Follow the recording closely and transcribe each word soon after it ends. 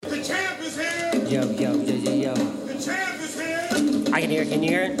Yo. The champ is here. I can hear it. Can you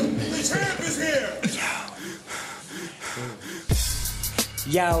hear it? The champ is here.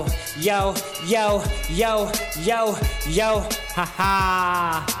 Yo.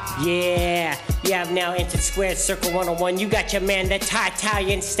 Ha. Yeah. You have now entered Squared Circle 101. You got your man, the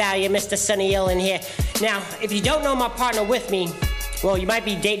Italian stallion, Mr. Sonny Ill in here. Now, if you don't know my partner with me, well, you might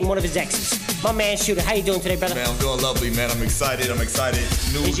be dating one of his exes. My man, Shooter, how you doing today, brother? Man, I'm doing lovely, man. I'm excited. New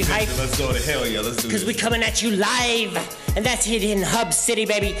Is you adventure. hyped? Let's go to hell yeah. Let's do Because this. we coming at you live. And that's hit in Hub City,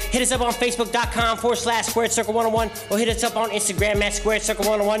 baby. Hit us up on Facebook.com/Squared Circle 101 or hit us up on Instagram at Squared Circle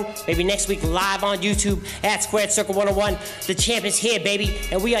 101. Maybe next week live on YouTube at Squared Circle 101. The champ is here, baby.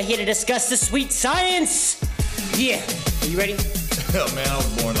 And we are here to discuss the sweet science. Yeah. Are you ready? Hell, man, I was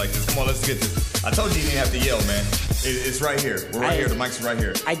born like this. Come on, let's get this. I told you didn't have to yell, man. It's right here. We're right here. The mic's right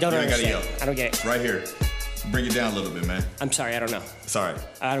here. I don't you ain't gotta understand. yell. I don't get it. Right here. Bring it down a little bit, man. I'm sorry, I don't know. It's all right.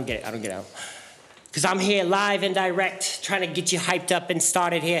 I don't get it. Because I'm here live and direct, trying to get you hyped up and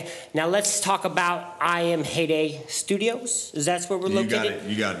started here. Now let's talk about I Am Heyday Studios. Is that where we're located?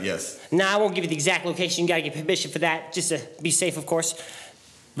 You got it, yes. Now, I won't give you the exact location. You got to get permission for that, just to be safe, of course.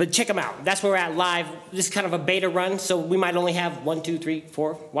 But check them out. That's where we're at live. This is kind of a beta run, so we might only have 1, 2, 3,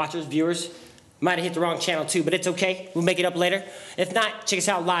 4 watchers, viewers. Might have hit the wrong channel too, but it's okay. We'll make it up later. If not, check us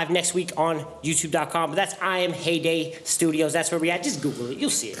out live next week on YouTube.com. But that's I Am Heyday Studios. That's where we at. Just Google it. You'll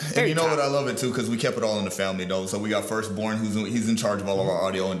see it. And you know what? I love it too because we kept it all in the family, though. So we got Firstborn, he's in charge of all of our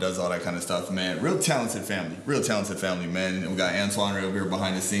audio and does all that kind of stuff, man. Real talented family, man. And we got Antoine right over here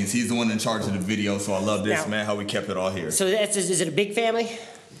behind the scenes. He's the one in charge of the video, so I love this, Now, man. How we kept it all here. So is it a big family?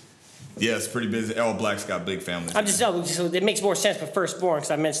 Yeah, it's pretty busy. All Black's got big families. So it makes more sense for Firstborn because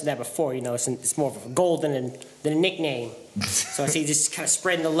I mentioned that before. You know, it's more of a goal than a nickname. So I see just kind of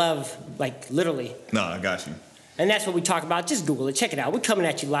spreading the love, like literally. No, I got you. And that's what we talk about. Just Google it. Check it out. We're coming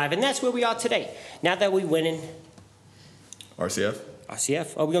at you live, and that's where we are today. Now that we winning RCF?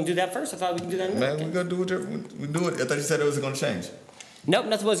 RCF. Oh, we gonna do that first? I thought we can do that. Man, Okay. we're going to do whatever. We do it. I thought you said it was going to change. Nope,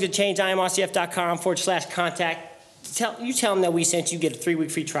 nothing was gonna change. IamRCF.com/contact. Tell them that we sent you. Get a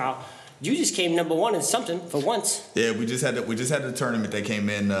 3-week free trial. You just came number one in something for once. Yeah, we just had the tournament that came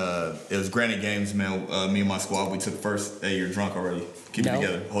in. It was Granite Games, man. Me and my squad, we took first. Hey, you're drunk already. Keep it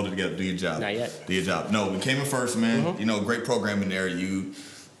together. Hold it together. Do your job. Not yet. Do your job. No, we came in first, man. Mm-hmm. You know, great program in there.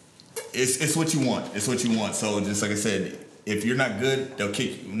 It's what you want. It's what you want. So just like I said, if you're not good, they'll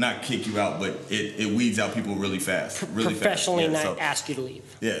not kick you out, but it weeds out people really fast. Really Professionally, fast. not ask you to leave.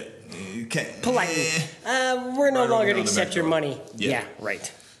 Yeah. You can't. Politely. We're no Right longer over going to on the accept back your door. money. Yeah. Yeah,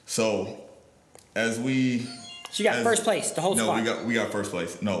 right. So, as we. So you got first place, the whole squad. No, we got first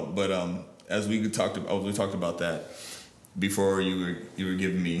place. No, but as we talked about that before you were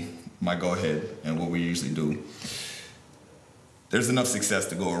giving me my go ahead and what we usually do. There's enough success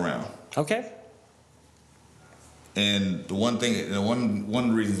to go around. Okay. And one of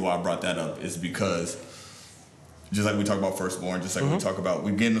the reasons why I brought that up is because just like we talk about Firstborn, just like we talk about,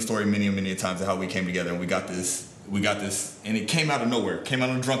 we've given the story many times of how we came together and we got this, and it came out of nowhere. It came out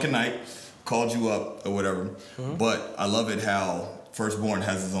on a drunken night, called you up or whatever. But I love it how Firstborn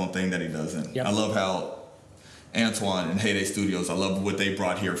has his own thing that he does. And Yep. I love how Antoine and Heyday Studios, I love what they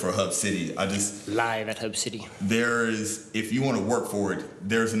brought here for Hub City. Live at Hub City. If you want to work for it,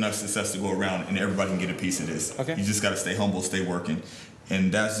 there's enough success to go around and everybody can get a piece of this. Okay. You just got to stay humble, stay working.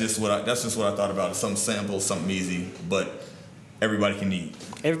 And that's just what I thought about. It's something simple, something easy, but everybody can eat.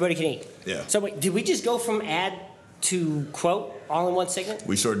 Everybody can eat. Yeah. So wait, did we just go from ad to quote all in one segment?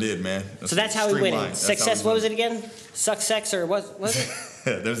 We sure did, man. So that's how we win. Streamlined. That's how Success, we what was win. it again? Suck sex or what was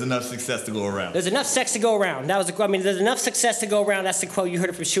it? There's enough success to go around. There's enough sex to go around. That was the quote. I mean, there's enough success to go around. That's the quote. You heard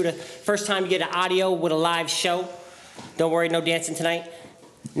it from Shooter. First time you get an audio with a live show. Don't worry, no dancing tonight.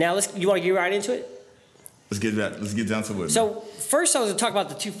 Now you want to get right into it? Let's get down to it. So first I was going to talk about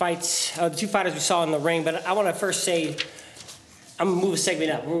the two fighters we saw in the ring, but I want to first say, I'm going to move a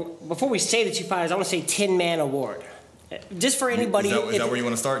segment up. Before we say the two fighters, I want to say 10-man award. Just for anybody. Is that where you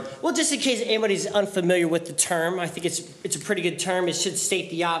want to start? Well, just in case anybody's unfamiliar with the term, I think it's a pretty good term. It should state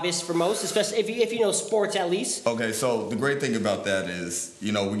the obvious for most, especially if you know sports at least. Okay, so the great thing about that is,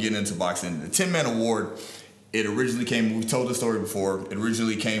 we get into boxing. The 10-man award, it originally came, we've told the story before, it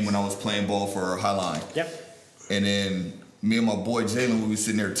originally came when I was playing ball for Highline. Yep. And then me and my boy Jalen, we was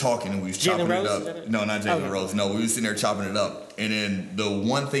sitting there talking and we was chopping Jalen it Rose? up. No, not Jalen Rose. No, we was sitting there chopping it up. And then the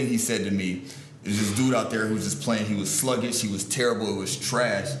one thing he said to me is this dude out there who was just playing, he was sluggish, he was terrible, it was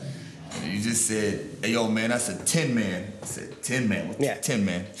trash. And he just said, hey, yo, man, that's a 10-man. I said, 10-man? What's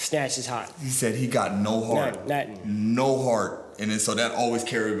 10-man? Snatch is hot. He said he got no heart. Nothing. No heart. And then, so that always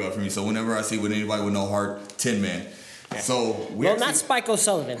carried about for me. So whenever I see anybody with no heart, 10-man. So not Spike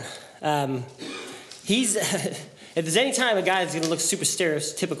O'Sullivan. He's if there's any time a guy is going to look super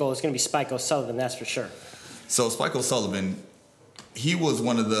stereotypical, it's going to be Spike O'Sullivan. That's for sure. So Spike O'Sullivan, he was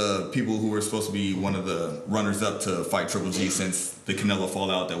one of the people who were supposed to be one of the runners-up to fight Triple G since the Canelo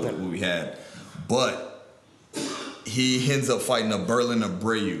fallout that we had. But he ends up fighting a Berlin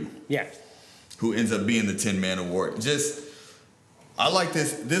Abreu. Yeah. Who ends up being the 10-man award. I like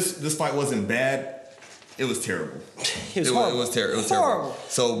this. This fight wasn't bad. It was terrible. It was horrible. It was terrible.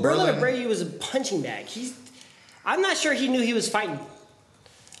 So Berlin Abreu was a punching bag. I'm not sure he knew he was fighting.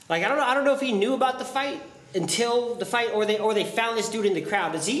 Like I don't know if he knew about the fight until the fight, or they found this dude in the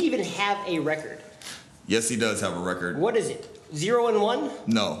crowd. Does he even have a record? Yes, he does have a record. What is it? 0-1?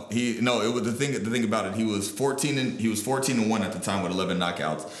 No, It was the thing about it. He was 14-1 at the time with 11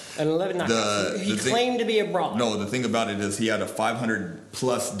 knockouts. And 11 knockouts. He claimed to be a brawler. No, the thing about it is he had a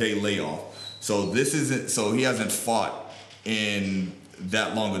 500+ day layoff. So he hasn't fought in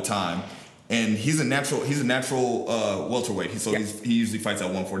that long a time. And he's a natural welterweight. He usually fights at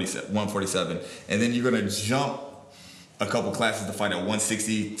 147. And then you're gonna jump a couple classes to fight at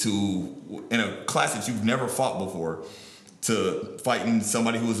 160 in a class that you've never fought before, to fighting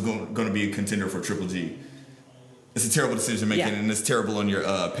somebody who is going to be a contender for Triple G. It's a terrible decision making, and it's terrible on your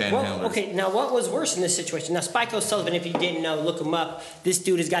panhandlers. Well, okay, now what was worse in this situation? Now, Spike O'Sullivan, if you didn't know, look him up. This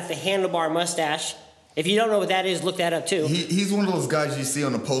dude has got the handlebar mustache. If you don't know what that is, look that up too. He's one of those guys you see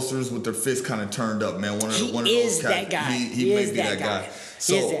on the posters with their fists kind of turned up, man. One of those guys. That guy. He may be that guy.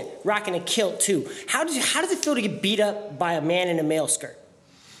 He is that. Rocking a kilt too. How does it feel to get beat up by a man in a male skirt?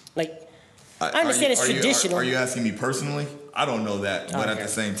 Like, I understand it's traditional. Are you asking me personally? I don't know that, but at the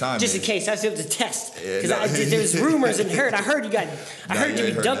same time, just in case, that's it was a test. Because there's rumors and I heard you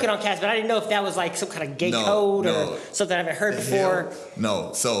be dunking on cats, but I didn't know if that was like some kind of gay code or something I haven't heard before.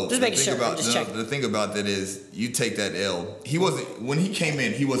 No, so just making sure. The thing about that is, you take that L. He wasn't, when he came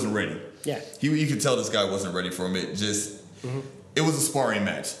in, he wasn't ready. Yeah, you could tell this guy wasn't ready for him. It was a sparring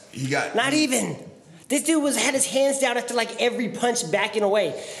match. This dude had his hands down after like every punch backing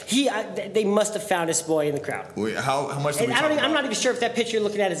away. They must have found this boy in the crowd. Wait, how much did we talk I'm not even sure if that picture you're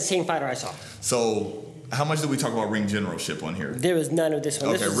looking at is the same fighter I saw. So, how much did we talk about ring generalship on here? There was none of this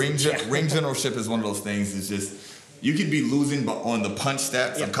one. Okay, ring generalship is one of those things. It's just, you could be losing on the punch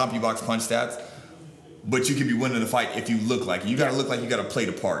stats, on CompuBox punch stats, but you could be winning the fight if you look like it. You gotta look like you gotta play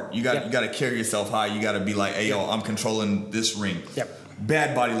the part. You gotta carry yourself high. You gotta be like, hey yo, I'm controlling this ring. Yep.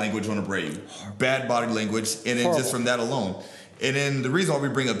 Bad body language on Abreu. Bad body language, and then just from that alone. And then the reason why we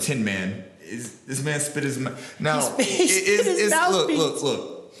bring up Tin Man is this man spit his mouth. Now, look.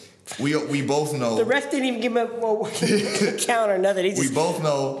 We both know. The ref didn't even give him a count or nothing. We both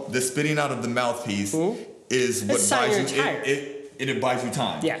know the spitting out of the mouthpiece is what buys you. It buys you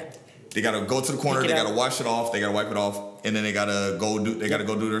time. Yeah. They gotta go to the corner. They gotta wash it off. They gotta wipe it off, and then they gotta go do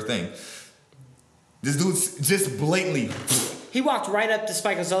their thing. This dude's just blatantly. He walked right up to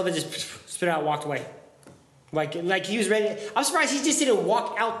Spike O'Sullivan, just spit out, walked away. Like he was ready. I'm surprised he just didn't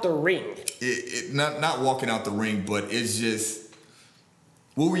walk out the ring. Not walking out the ring, but it's just,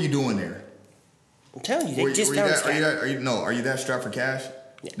 what were you doing there? I'm telling you, they just found Are you that strapped for cash?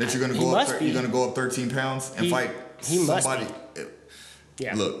 That you're gonna go up? You're gonna go up 13 pounds and fight somebody?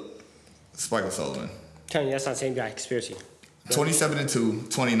 Yeah. Look, Spike O'Sullivan. I'm telling you, that's not the same guy. Conspiracy.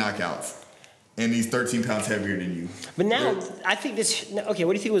 27-2, 20 knockouts. And he's 13 pounds heavier than you. But now, I think this... Okay,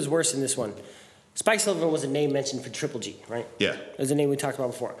 what do you think was worse in this one? Spike Sullivan was a name mentioned for Triple G, right? Yeah. It was a name we talked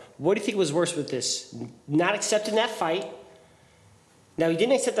about before. What do you think was worse with this? Not accepting that fight. Now, he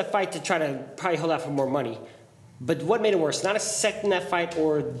didn't accept that fight to try to probably hold out for more money. But what made it worse? Not accepting that fight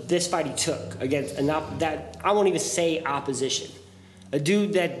or this fight he took against that I won't even say opposition. A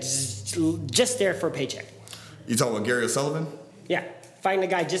dude that's just there for a paycheck. You talking about Gary O'Sullivan? Yeah. Fighting a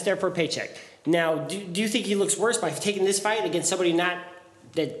guy just there for a paycheck. Now, do you think he looks worse by taking this fight against somebody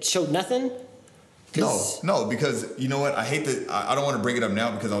that showed nothing? No, because you know what? I don't want to bring it up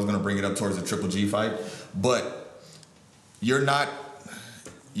now because I was going to bring it up towards the Triple G fight, but you're not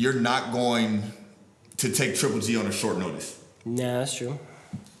going to take Triple G on a short notice. No, that's true.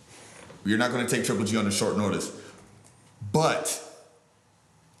 You're not going to take Triple G on a short notice. But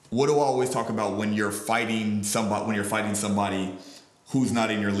what do I always talk about when you're fighting somebody who's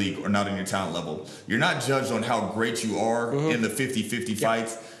not in your league or not in your talent level? You're not judged on how great you are in the 50-50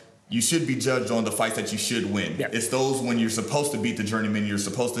 fights. You should be judged on the fights that you should win. Yep. It's those when you're supposed to beat the journeyman,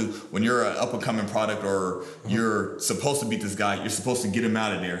 when you're an up-and-coming product or you're supposed to beat this guy, you're supposed to get him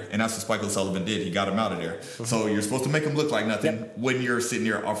out of there. And that's what Spike O'Sullivan did. He got him out of there. So you're supposed to make him look like nothing when you're sitting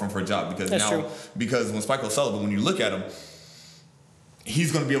there offering for a job. Because when Spike O'Sullivan, when you look at him,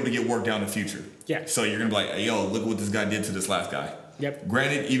 he's going to be able to get work down in the future. Yeah. So you're going to be like, hey, yo, look what this guy did to this last guy. Yep.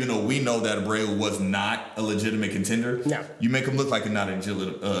 Granted, even though we know that Abreu was not a legitimate contender, No. you make him look like he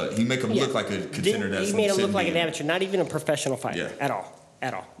make him look like a contender. He made him look like an amateur, not even a professional fighter Yeah.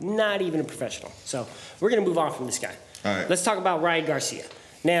 at all. Not even a professional. So we're gonna move on from this guy. All right. Let's talk about Ryan Garcia.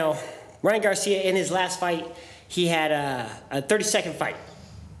 Now, Ryan Garcia in his last fight, he had a 30-second fight.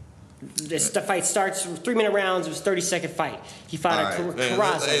 The fight starts 3-minute rounds. It was 30-second fight. He fought All right.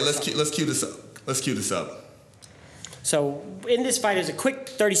 Carrasco. Hey, let's cue this up. Let's cue this up. So in this fight, it was a quick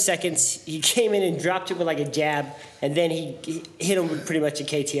 30 seconds. He came in and dropped him with like a jab, and then he hit him with pretty much a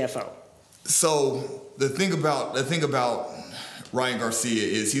KTFO. So the thing about Ryan Garcia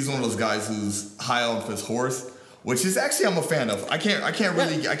is he's one of those guys who's high off his horse, which is actually I'm a fan of. I can't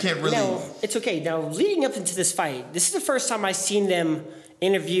really. No, it's okay. Now, leading up into this fight, this is the first time I've seen them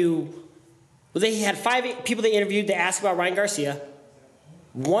interview. Well, they had 5 people they interviewed. They asked about Ryan Garcia.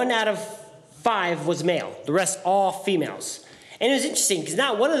 1 out of 5 was male. The rest all females. And it was interesting because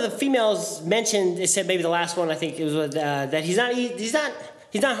not one of the females mentioned. They said maybe the last one. I think it was that he's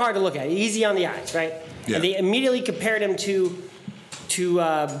not hard to look at. Easy on the eyes, right? Yeah. And they immediately compared him to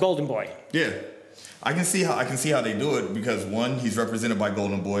Golden Boy. Yeah. I can see how they do it because one, he's represented by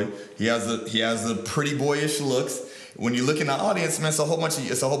Golden Boy. He has the pretty boyish looks. When you look in the audience, man, it's a whole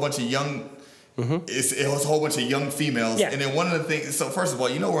bunch of young. Mm-hmm. It was a whole bunch of young females. Yeah. And then one of the things. So first of all,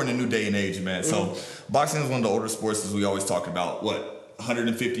 we're in a new day and age, man. Mm-hmm. So boxing is one of the older sports, as we always talk about. What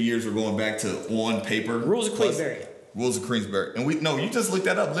 150 years we're going back to on paper. Rules of Queensberry. Rules of Queensberry. And you just looked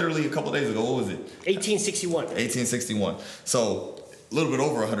that up literally a couple days ago. What was it? 1861. 1861. So a little bit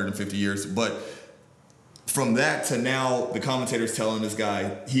over 150 years, but. From that to now, the commentator's telling this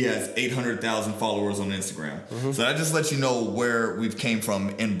guy he has 800,000 followers on Instagram. Mm-hmm. So that just lets you know where we've came from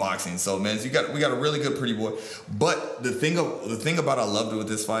in boxing. So man, we got a really good pretty boy. But the thing about I loved it with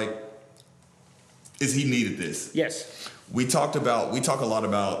this fight is he needed this. Yes. We talk a lot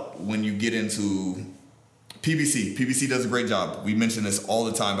about when you get into PBC. PBC does a great job. We mention this all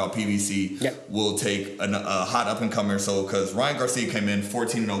the time about PBC. Yep. Will take a hot up and comer. So because Ryan Garcia came in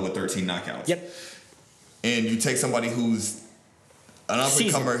 14-0 with 13 knockouts. Yep. And you take somebody who's an up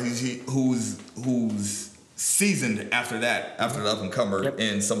and comer, who's seasoned after the up and comer, yep.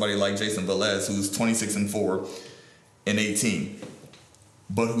 and somebody like Jason Velez, who's 26-4 and 18,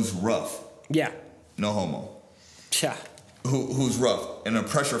 but who's rough. Yeah. No homo. Yeah. Who's rough and a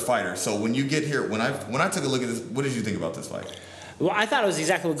pressure fighter. So when you get here, when I took a look at this, what did you think about this fight? Well, I thought it was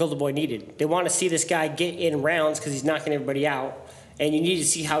exactly what Golden Boy needed. They want to see this guy get in rounds because he's knocking everybody out, and you need to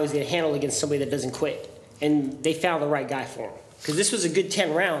see how he's going to handle against somebody that doesn't quit. And they found the right guy for him. Because this was a good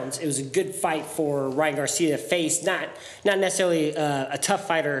 10 rounds. It was a good fight for Ryan Garcia to face, not necessarily a tough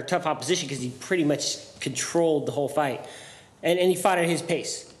fighter, tough opposition, because he pretty much controlled the whole fight. And he fought at his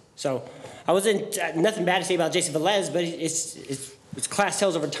pace. So I wasn't nothing bad to say about Jason Velez, but it's class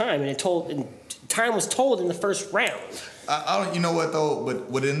tells over time, and time was told in the first round. I don't, you know what though,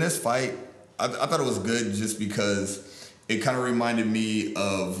 but in this fight, I thought it was good just because it kind of reminded me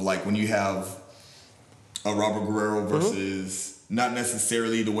of like when you have a Robert Guerrero versus not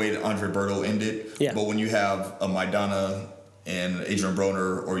necessarily the way that Andre Berto ended, but when you have a Maidana and Adrian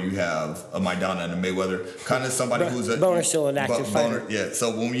Broner, or you have a Maidana and a Mayweather, kind of somebody who's a Broner's still an active fighter. Yeah,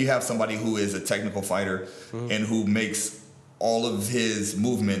 so when you have somebody who is a technical fighter and who makes all of his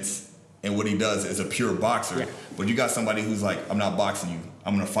movements and what he does is a pure boxer, but you got somebody who's like, I'm not boxing you,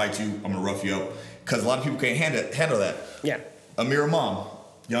 I'm gonna fight you, I'm gonna rough you up, because a lot of people can't handle that. Yeah. Amir Imam,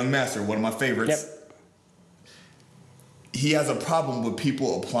 young master, one of my favorites. Yep. He has a problem with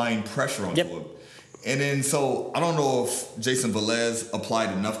people applying pressure onto him. And then, so, I don't know if Jason Velez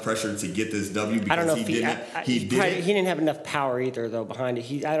applied enough pressure to get this W because I don't know he if didn't. He didn't have enough power either, though, behind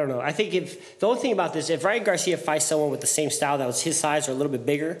it. I don't know. I think the only thing about this, if Ryan Garcia fights someone with the same style that was his size or a little bit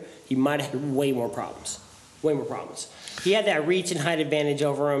bigger, he might have had way more problems. Way more problems. He had that reach and height advantage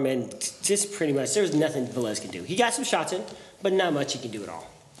over him, and just pretty much, there was nothing Velez could do. He got some shots in, but not much he can do at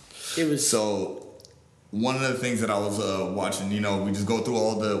all. It was... So... One of the things that I was watching, we just go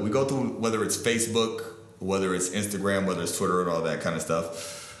through we go through whether it's Facebook, whether it's Instagram, whether it's Twitter, and all that kind of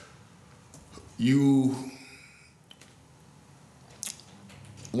stuff.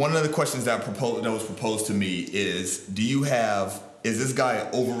 One of the questions that was proposed to me is, is this guy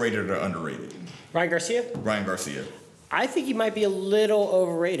overrated or underrated? Ryan Garcia? Ryan Garcia. I think he might be a little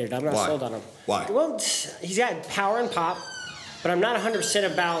overrated. I'm not sold on him. Why? Well, he's got power and pop, but I'm not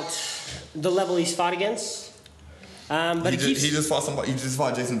 100% about the level he's fought against. But he just fought somebody. He just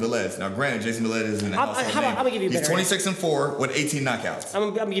fought Jason Velez. Now, granted, Jason Velez is in the household name. I'm gonna give you a better. He's 26-4 with 18 knockouts.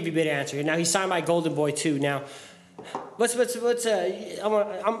 I'm gonna give you a better answer. Now he's signed by Golden Boy too. Now,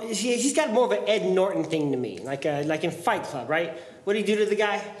 He's got more of an Ed Norton thing to me, like in Fight Club, right? What did he do to the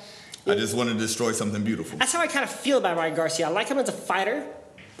guy? I just want to destroy something beautiful. That's how I kind of feel about Ryan Garcia. I like him as a fighter,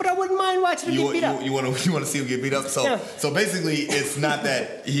 but I wouldn't mind watching him get beat up. You want to see him get beat up? So basically, it's not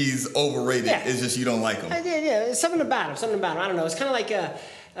that he's overrated. Yeah. It's just you don't like him. Yeah, it's something about him. I don't know. It's kind of like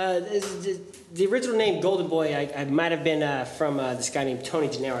the original name Golden Boy. I might have been from this guy named Tony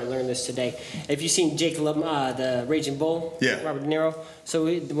De Niro. I learned this today. If you've seen Jake the Raging Bull, yeah, Robert De Niro. So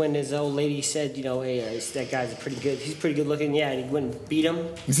when his old lady said, hey, that guy's he's pretty good looking. Yeah, and he wouldn't beat him.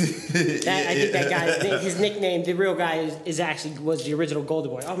 I think that guy, his nickname, the real guy, was the original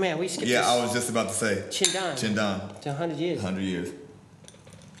Golden Boy. Oh man, we skipped. Yeah, this. I was just about to say Chin Don. It's 100 years. 100 years.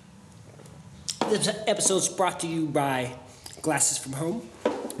 This episode's brought to you by Glasses from Home.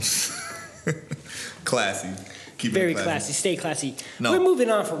 Classy. Keep Very it classy. Stay classy. No. We're moving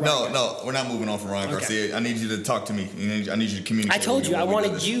on from Ryan. No, we're not moving on from Ryan Garcia. I need you to talk to me. I need you to communicate. I told you I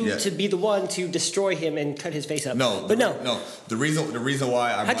wanted you Yeah. to be the one to destroy him and cut his face up. No. The reason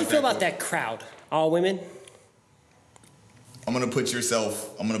why I. How'd you feel about that crowd? All women? I'm gonna put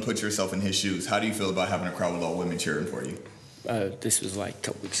yourself in his shoes. How do you feel about having a crowd with all women cheering for you? This was like a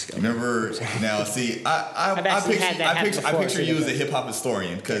couple weeks ago. Remember now? See, I picture you as a hip hop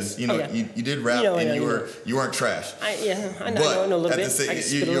historian because you did rap and you weren't trash. I know a little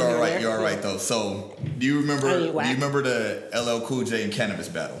bit. You're all right. You're all right though. So do you remember the LL Cool J and Cannabis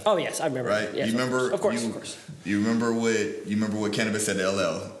battle? Oh yes, I remember. Right? Yes, you remember? Of course. You remember what Cannabis said to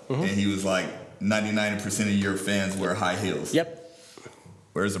LL, and he was like, 99% of your fans wear high heels. Yep.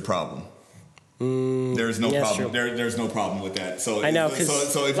 Where's the problem? There's no problem. There's no problem with that. So I know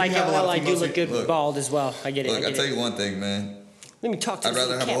because like I do look good bald as well. I get it. Look, I tell you one thing, man. Let me talk to you. I'd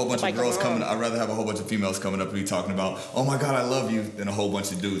rather have a whole bunch of girls coming. I'd rather have a whole bunch of females coming up to me talking about, "Oh my God, I love you," than a whole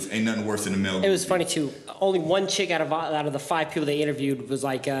bunch of dudes. Ain't nothing worse than a male. It was funny too. Only one chick out of the 5 people they interviewed was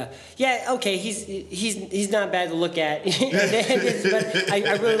like, "Yeah, okay, he's not bad to look at." But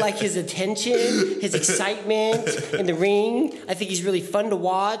I really like his attention, his excitement in the ring. I think he's really fun to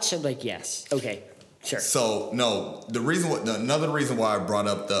watch. I'm like, yes, okay, sure. So no, another reason why I brought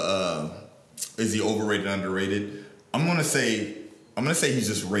up is he overrated, underrated? I'm gonna say he's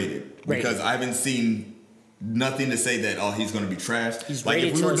just rated because I haven't seen nothing to say that he's going to be trashed. He's like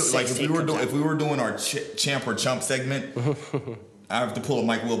rated if we were doing our champ or chump segment, I have to pull a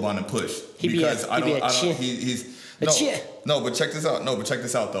Mike Wilbon and push because but check this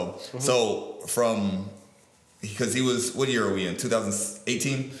out though. So because he was, what year are we in?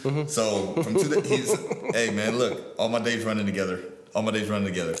 2018. So from hey man, look, all my days running together. Okay.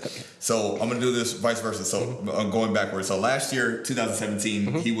 So I'm gonna do this vice versa. So going backwards. So last year,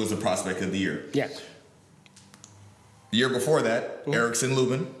 2017, he was the prospect of the year. Yeah. Year before that, Erickson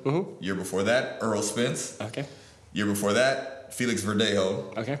Lubin. Year before that, Earl Spence. Okay. Year before that, Felix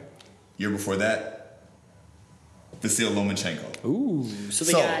Verdejo. Okay. Year before that, Vasil Lomachenko. Ooh,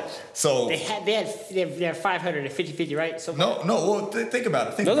 they had 500 at 50-50, right? So well, think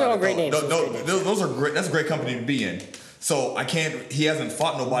about it. Those are all great names. Those are great. That's a great company to be in. So he hasn't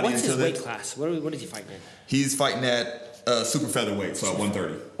fought nobody What's until his weight class? What is he fighting in? He's fighting at super featherweight, so at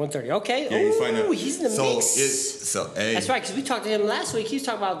 130. 130, okay. Yeah, he's in the mix. Hey. That's right, because we talked to him last week. He was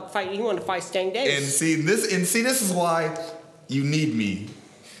talking about fighting. He wanted to fight Stang Davis. And see, this is why you need me,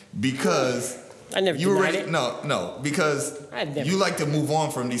 because I never denied it. No, because you like to move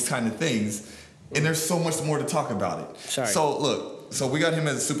on from these kind of things, and there's so much more to talk about it. Sorry. So look. So we got him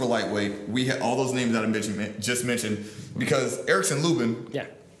as a super lightweight. We had all those names that I just mentioned because Erickson Lubin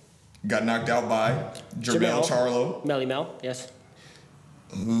got knocked out by Jermell Charlo. Melly Mel, yes.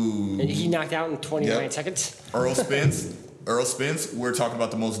 Ooh. And he knocked out in 29 seconds. Earl Spence. We're talking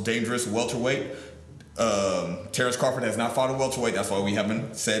about the most dangerous welterweight. Terrence Crawford has not fought a welterweight. That's why we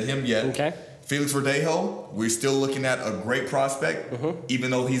haven't said him yet. Okay. Felix Verdejo, we're still looking at a great prospect, even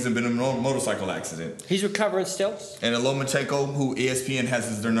though he's been in a motorcycle accident. He's recovering still. And Lomachenko, who ESPN has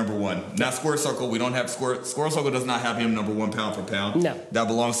as their number one. Not Square Circle. We don't have Square Circle does not have him number one pound for pound. No. That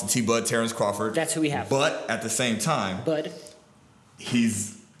belongs to T-Bud, Terrence Crawford. That's who we have. But at the same time,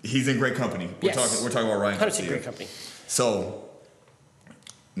 he's in great company. We're talking about Ryan Garcia. 100% great company. So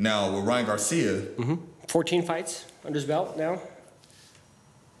now with Ryan Garcia, 14 fights under his belt now.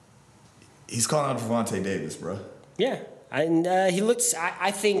 He's calling out Gervonta Davis, bro. Yeah, and he looks.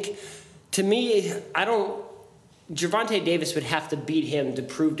 I think, to me, Gervonta Davis would have to beat him to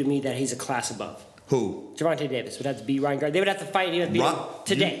prove to me that he's a class above. Who? Gervonta Davis would have to beat Ryan Garcia. They would have to fight. He would beat him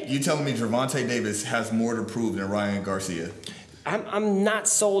today. You telling me Gervonta Davis has more to prove than Ryan Garcia? I'm not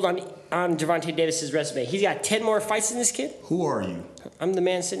sold on Gervonta Davis's resume. He's got 10 more fights than this kid. Who are you? I'm the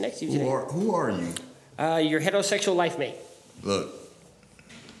man sitting next to you today. Who are you? Your heterosexual life mate.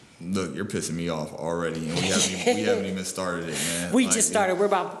 Look, you're pissing me off already, and we haven't even started it, man. We just started. We're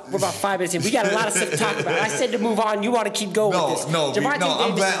about 5 minutes in. We got a lot of stuff to talk about. I said to move on. You want to keep going with this?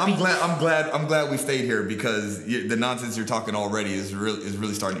 I'm glad we stayed here because the nonsense you're talking already is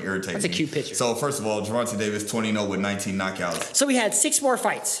really starting to irritate me. That's a cute picture. So first of all, Gervonta Davis 20-0 with 19 knockouts. So we had 6 more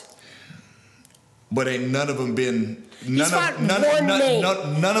fights. But ain't none of them been He's fought one name.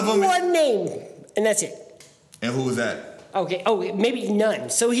 None of them. One name, and that's it. And who was that? Okay. Oh, maybe none.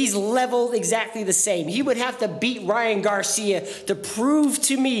 So he's leveled exactly the same. He would have to beat Ryan Garcia to prove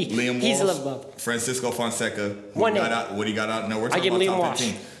to me he's a level up. Francisco Fonseca. One name. What he got out? No, we're I talking give about Liam top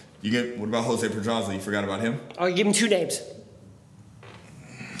 15. What about Jose Pedraza? You forgot about him? I'll give him 2 names.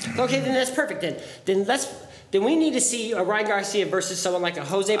 Okay, then that's perfect. Then we need to see a Ryan Garcia versus someone like a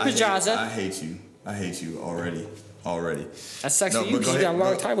Jose Pedraza. I hate you already. That sucks for you because you got a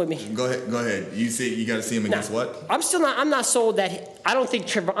long time with me. Go ahead. You got to see him against what? I'm not sold that. I don't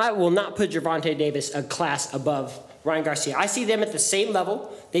think I will not put Gervonta Davis a class above Ryan Garcia. I see them at the same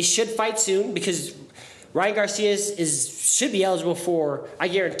level. They should fight soon because Ryan Garcia should be eligible for. I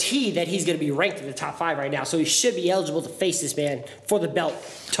guarantee that he's going to be ranked in the top 5 right now. So he should be eligible to face this man for the belt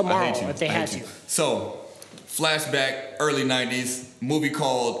tomorrow if they had to. So, flashback, early 90s. Movie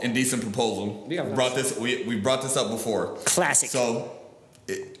called Indecent Proposal. We brought this up before. Classic. So,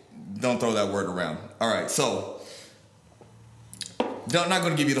 don't throw that word around. All right, so not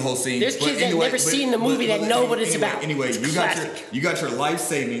going to give you the whole scene. There's kids that never seen the movie that know what it's about. Anyway, you got your life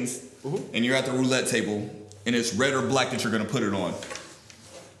savings, and you're at the roulette table, and it's red or black that you're going to put it on.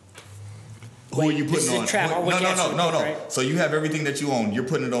 Who are you putting on? No. Right? So you have everything that you own. You're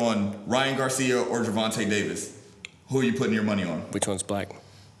putting it on Ryan Garcia or Gervonta Davis. Who are you putting your money on? Which one's black?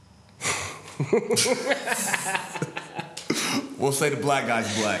 We'll say the black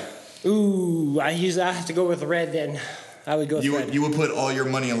guy's black. Ooh, I have to go with red then. I would go with red. You would put all your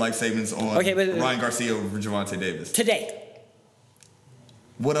money in life savings on Ryan Garcia over Gervonta Davis. Today.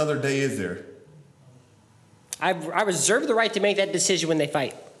 What other day is there? I reserve the right to make that decision when they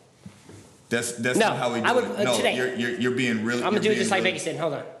fight. That's not how we do it. No, today. You're being really. I'm gonna do it just like Vegas did.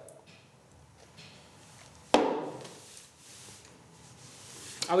 Hold on.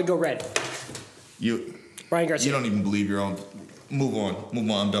 I would go red. Ryan Garcia. You don't even believe your own. Move on.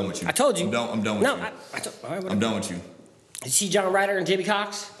 I'm done with you. I told you. I'm done with you. I'm done with you. Did you see John Ryder and Jamie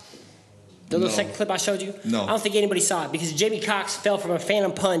Cox? The little second clip I showed you? No. I don't think anybody saw it because Jamie Cox fell from a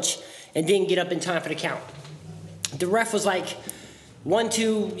phantom punch and didn't get up in time for the count. The ref was like 1,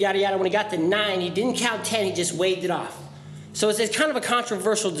 2, yada yada. When he got to 9, he didn't count 10. He just waved it off. So it's kind of a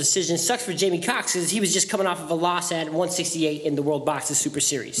controversial decision. It sucks for Jamie Cox because he was just coming off of a loss at 168 in the World Boxing Super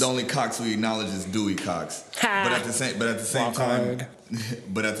Series. The only Cox we acknowledge is Dewey Cox. But at the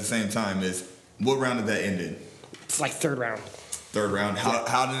same time, is what round did that end in? It's like third round. Third round.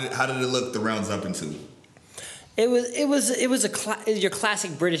 How did it look the rounds up into? It was your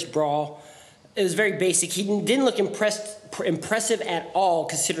classic British brawl. It was very basic. He didn't look impressive at all,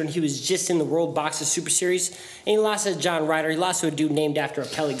 considering he was just in the World Boxing Super Series. And he lost to John Ryder. He lost to a dude named after a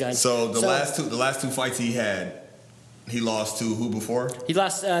pellet gun. So the last two fights he had, he lost to who before? He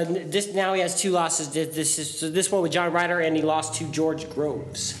lost. Now he has 2 losses. This one with John Ryder, and he lost to George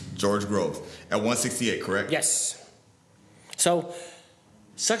Groves. George Groves at 168, correct? Yes. So,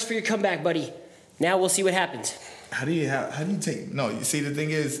 sucks for your comeback, buddy. Now we'll see what happens. How do you take? No, you see, the thing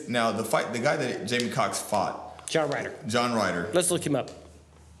is, now the guy that Jamie Cox fought. John Ryder. Let's look him up.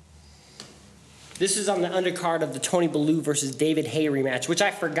 This is on the undercard of the Tony Bellew versus David Haye rematch, which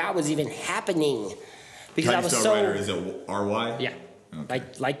I forgot was even happening. Because I was so. Ryder? Is it R-Y? Yeah. Okay.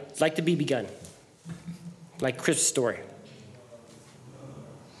 Like the BB gun. Like Chris' story.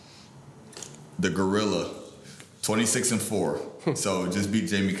 The Gorilla, 26-4. So just beat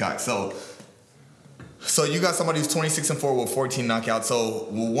Jamie Cox. So you got somebody who's 26-4 with 14 knockouts. So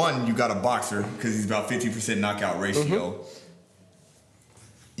one, you got a boxer because he's about 50% knockout ratio.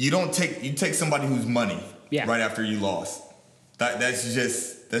 Mm-hmm. You take somebody who's money right after you lost. That's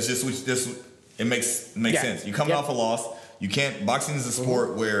just it makes sense. You coming off a loss. You can't. Boxing is a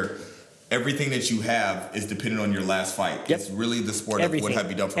sport where everything that you have is dependent on your last fight. Yep. It's really the sport of what have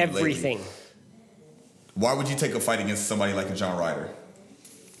you done for me lately. Everything. Why would you take a fight against somebody like a John Ryder?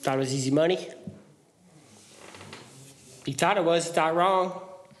 Thought it was easy money. He thought it was. He thought wrong.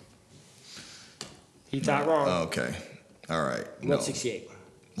 Okay. All right. 168.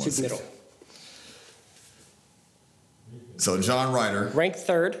 Super middle. So John Ryder. Ranked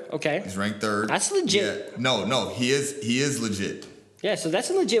 3rd. Okay. He's ranked 3rd. That's legit. Yeah. No. He is legit. Yeah, so that's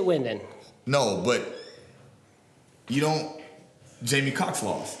a legit win then. No, but you don't. Jamie Cox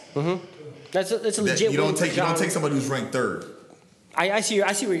lost. Mm-hmm. That's a That legit. you don't win for take somebody who's ranked third. I see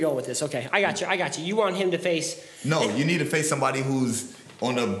where you're going with this. Okay, I got you. You want him to face? No, you need to face somebody who's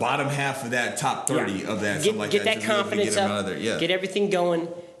on the bottom half of that top 30 of that. Something like get that that confidence up. Yeah. Get everything going.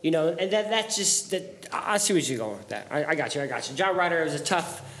 You know, and that's just that. I see where you're going with that. I got you. John Ryder is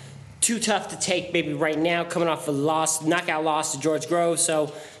too tough to take maybe right now, coming off a knockout loss to George Groves.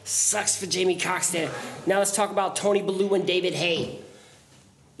 So sucks for Jamie Coxton. Now let's talk about Tony Bellew and David Haye.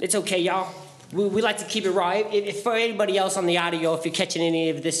 It's okay, y'all. We like to keep it raw. If for anybody else on the audio, if you're catching any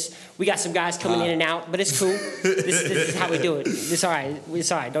of this, we got some guys coming in and out, but it's cool. This is how we do it. It's all right.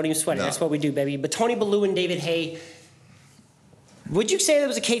 It's all right. Don't even sweat it. No. That's what we do, baby. But Tony Bellew and David Haye, would you say that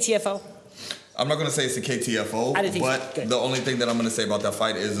was a KTFO? I'm not going to say it's a KTFO, I didn't think so. but Good. the only thing that I'm going to say about that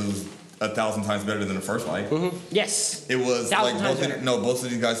fight is it was 1,000 times better than the first fight. Mm-hmm. Yes. It was 1,000 like times better. both of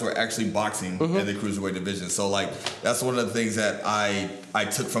these guys were actually boxing in the cruiserweight division. So like that's one of the things that I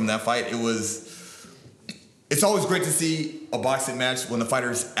took from that fight. It's always great to see a boxing match when the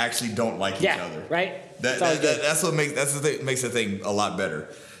fighters actually don't like each other. Right. That's what makes the thing a lot better.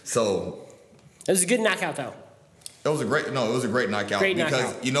 So It was a good knockout, though. it was a great knockout. Great because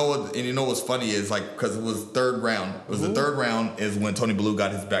knockout. you know what's funny is like because it was third round. It was the third round is when Tony Bellew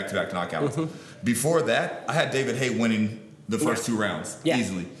got his back-to-back knockouts. Before that, I had David Haye winning the first two rounds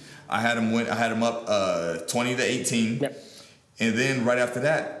easily. I had him win. I had him up 20-18. Yep. And then right after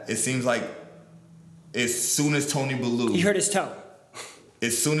that, it seems like as soon as Tony Bellew, He hurt his toe.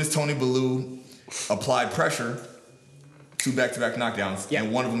 applied pressure, 2 back-to-back knockdowns, Yep.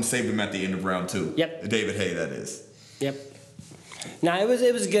 and one of them saved him at the end of round 2. Yep. David Haye, that is. Yep. Now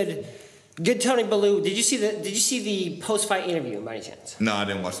it was good. Good Tony Bellew. Did you see the post-fight interview by any chance? No, I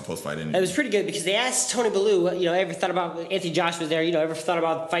didn't watch the post-fight interview. It was pretty good because they asked Tony Bellew, ever thought about Anthony Josh was there, ever thought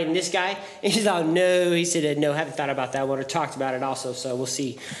about fighting this guy? And he's like, no. He said, no, haven't thought about that one or talked about it also. So we'll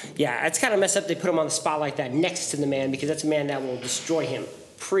see. Yeah, it's kind of messed up. They put him on the spot like that next to the man because that's a man that will destroy him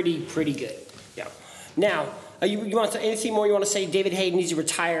pretty good. Yeah. Now, you want anything more you want to say? David Haye needs to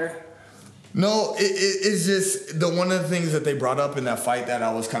retire. No, it's just one of the things that they brought up in that fight that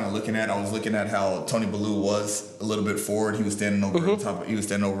I was kind of looking at. I was looking at how Tony Bellew was a little bit forward. He was standing over on top. He was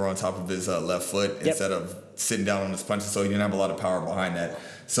standing over on top of his left foot instead of sitting down on his punches. So he didn't have a lot of power behind that.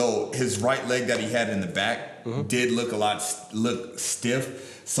 So his right leg that he had in the back did look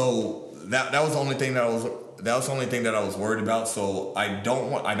stiff. So that was the only thing that I was worried about. So I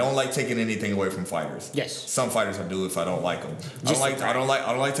don't like taking anything away from fighters. Yes. Some fighters I do if I don't like them. I don't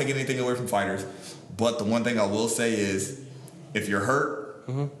like taking anything away from fighters. But the one thing I will say is, if you're hurt,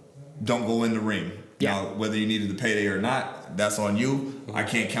 don't go in the ring. Yeah. Now, whether you needed the payday or not, that's on you. I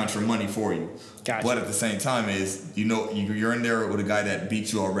can't count your money for you. Gotcha. But at the same time, you're in there with a guy that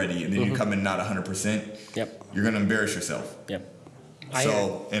beat you already, and then you come in not 100%. Yep. You're gonna embarrass yourself. Yep.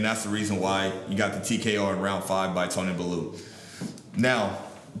 And that's the reason why you got the TKO in round 5 by Tony Bellew. Now,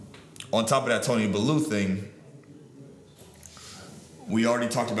 on top of that Tony Bellew thing, we already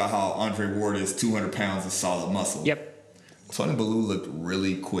talked about how Andre Ward is 200 pounds of solid muscle. Yep. Tony Bellew looked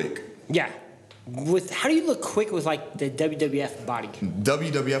really quick. Yeah. How do you look quick with like the WWF body?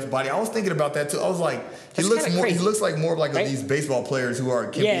 WWF body. I was thinking about that too. I was like, he That's kinda crazy. looks like more like Right? these baseball players who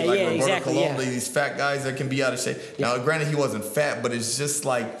can be like Roberto Colon, these fat guys that can be out of shape. Now, granted, he wasn't fat, but it's just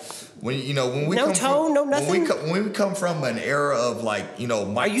like when we No tone, no nothing? When we come from an era of Mike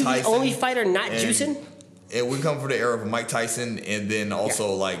Tyson. Are you the only fighter not juicing? And we come from the era of Mike Tyson, and then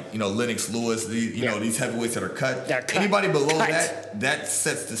also Lennox Lewis. These heavyweights that are cut. They're cut. Anybody below Cut. that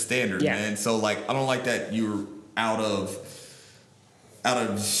sets the standard, Yeah. man. So I don't like that you're out of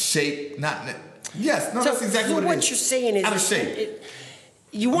shape. That's exactly what it is. What you're saying is out of shape.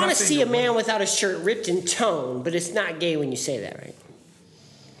 You want to not saying see a you're man wrong. without a shirt ripped in tone, but it's not gay when you say that, right?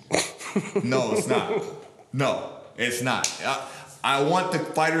 No, it's not. No, it's not. I want the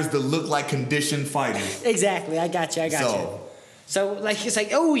fighters to look like conditioned fighters. Exactly. I got you. So it's like,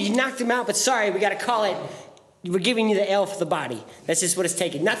 oh, you knocked him out, but sorry, we got to call it. We're giving you the L for the body. That's just what it's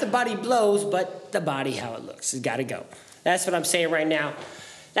taking. Not the body blows, but the body how it looks. It's got to go. That's what I'm saying right now.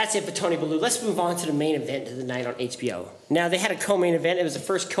 That's it for Tony Bellew. Let's move on to the main event of the night on HBO. Now, they had a co-main event. It was the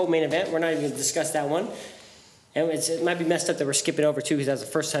first co-main event. We're not even going to discuss that one. And it might be messed up that we're skipping over, too, because that was the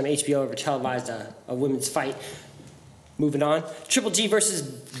first time HBO ever televised a women's fight. Moving on. Triple G versus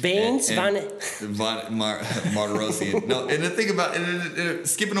Baines. Martirosyan. No, and the thing about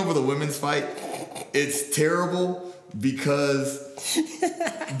skipping over the women's fight, it's terrible because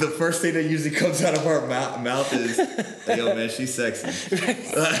the first thing that usually comes out of our mouth is, hey, yo, man, she's sexy.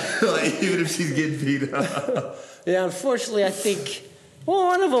 Even if she's getting beat up. Yeah, unfortunately, I think... Well,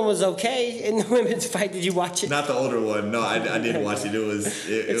 one of them was okay in the women's fight. Did you watch it? Not the older one. No, I didn't watch it.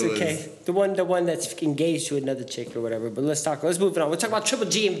 It's okay. The one that's engaged to another chick or whatever. But let's move it on. We'll talk about Triple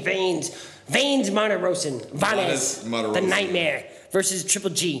G and Vanez Martirosyan. the Nightmare versus Triple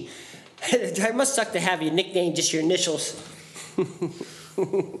G. It must suck to have your nickname just your initials.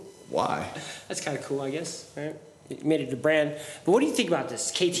 Why? That's kind of cool, I guess. Right? You made it a brand. But what do you think about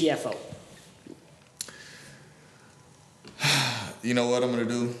this KTFO? You know what I'm gonna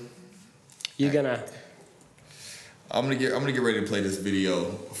do? I'm gonna get ready to play this video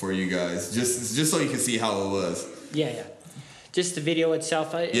for you guys, just so you can see how it was. Yeah. Just the video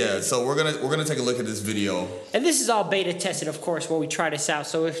itself. Yeah. So we're gonna take a look at this video. And this is all beta tested, of course, when we try this out.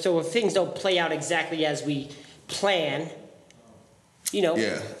 So if things don't play out exactly as we plan, we'll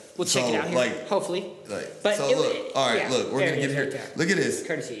check it out here. Hopefully. But so look. All right. Look. We're gonna get here. Look at this.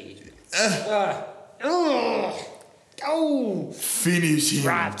 Courtesy. Finish him.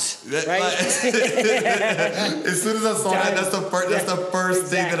 Dropped. Right? As soon as I saw that, that's the first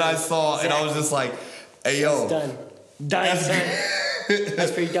thing that I saw, and I was just like, "Hey, yo, done, son."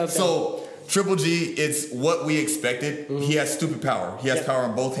 That's pretty dope. So Triple G, it's what we expected. Mm-hmm. He has stupid power. He has power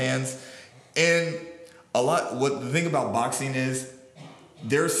in both hands, and the thing about boxing is,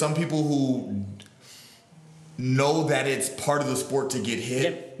 there are some people who know that it's part of the sport to get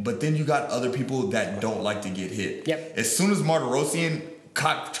hit, but then you got other people that don't like to get hit. Yep. As soon as Martirosyan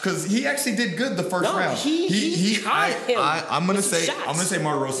caught, because he actually did good the first round. He caught him. I'm gonna say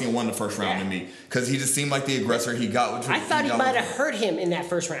Martirosyan won the first round to me, because he just seemed like the aggressor. He got. I thought he might have hurt him in that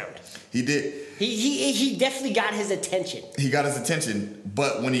first round. He did. He definitely got his attention. He got his attention,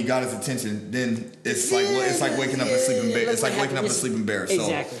 but when he got his attention, then it's like waking up a sleeping bear. It's like waking up a sleeping bear. So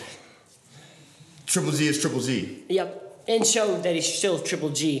exactly. Triple G is Triple G. Yep, and showed that he's still Triple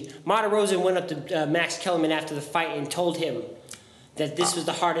G. Martirosyan went up to Max Kellerman after the fight and told him that this was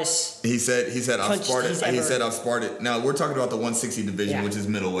the hardest. He said I've sparred it. He said I've sparred it. Now we're talking about the 160 division, which is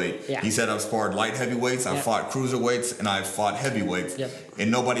middleweight. Yeah. He said I've sparred light heavyweights, I've fought cruiserweights, and I've fought heavyweights. Yep.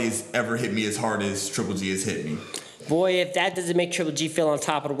 And nobody's ever hit me as hard as Triple G has hit me. Boy, if that doesn't make Triple G feel on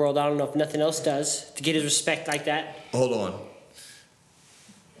top of the world, I don't know if nothing else does to get his respect like that. Hold on.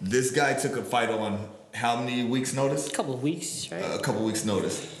 This guy took a fight on how many weeks' notice? A couple of weeks, right? A couple weeks'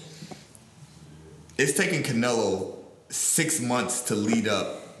 notice. It's taken Canelo 6 months to lead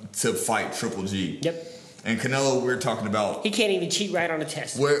up to fight Triple G. Yep. And Canelo, we're talking about. He can't even cheat right on a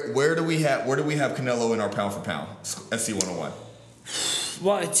test. Where do we have Canelo in our pound for pound? SC 101.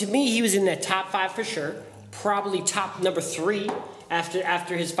 Well, to me, he was in that top 5 for sure. Probably top number 3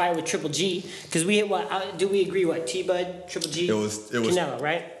 after his fight with Triple G. Because we hit what? Do we agree? What? T-Bud, Triple G, it was Canelo,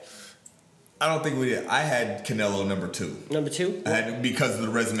 right? I don't think we did. I had Canelo number 2. Number 2? I had because of the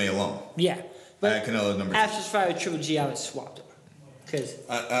resume alone. Yeah. But I had Canelo number 2. After his fight with Triple G, I would swap them. Because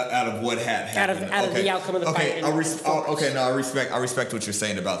out of what had happened. Out of the outcome of the fight. I respect what you're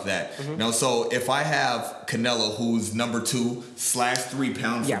saying about that. Mm-hmm. Now, so if I have Canelo, who's number 2/3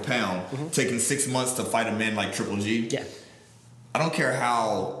 pound for pound, taking 6 months to fight a man like Triple G, I don't care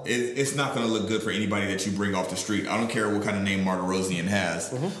how it's not going to look good for anybody that you bring off the street. I don't care what kind of name Martirosyan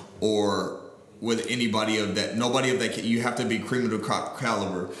has, or with anybody of that. Nobody of that. You have to be cream of the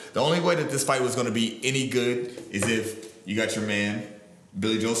caliber. The only way that this fight was going to be any good is if you got your man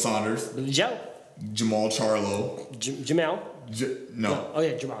Billy Joe Saunders, Billy Joe, Jamal Charlo, Jamal. No. Oh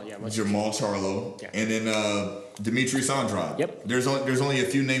yeah, Jamal. Yeah. Jamal Charlo, and then Demetrius Andrade. Yep. There's only a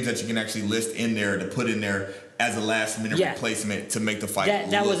few names that you can actually list in there to put in there as a last minute replacement to make the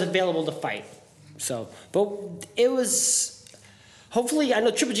fight. That was available to fight. So, but it was. Hopefully, I know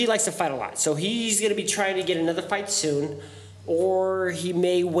Triple G likes to fight a lot, so he's going to be trying to get another fight soon, or he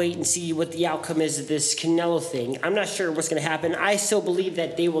may wait and see what the outcome is of this Canelo thing. I'm not sure what's going to happen. I still believe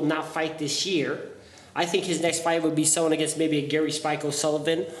that they will not fight this year. I think his next fight would be someone against maybe a Gary Spike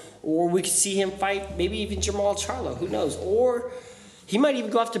O'Sullivan, or we could see him fight maybe even Jamal Charlo. Who knows? Or he might even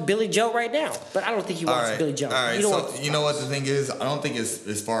go after Billy Joe right now, but I don't think he wants Billy Joe. All right, so you know what the thing is? I don't think it's,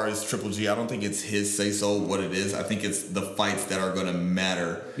 as far as Triple G, I don't think it's his say-so what it is. I think it's the fights that are going to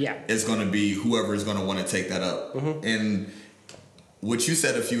matter. Yeah. It's going to be whoever is going to want to take that up. And what you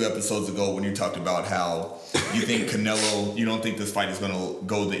said a few episodes ago when you talked about how you think Canelo, you don't think this fight is going to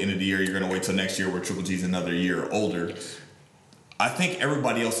go to the end of the year, you're going to wait till next year where Triple G's another year older. Yes. I think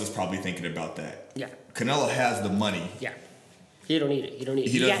everybody else is probably thinking about that. Yeah. Canelo has the money. Yeah. He don't need it. He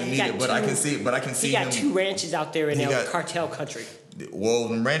doesn't need it, but I can see him. He got 2 ranches out there in cartel country. Well,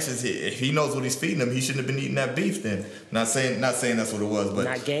 the ranches, if he knows what he's feeding them, he shouldn't have been eating that beef. Then, not saying that's what it was, but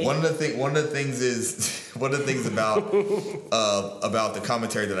one of the things about the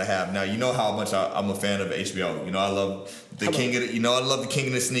commentary that I have now. You know how much I'm a fan of HBO. You know I love the king of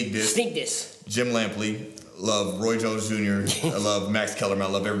the sneak diss. Sneak diss. Jim Lampley. Love Roy Jones Jr. I love Max Kellerman. I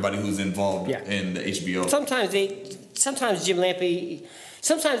love everybody who's involved in the HBO. Sometimes Jim Lampley.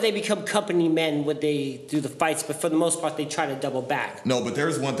 Sometimes they become company men when they do the fights, but for the most part, they try to double back. No, but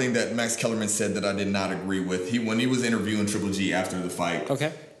there's one thing that Max Kellerman said that I did not agree with. When he was interviewing Triple G after the fight,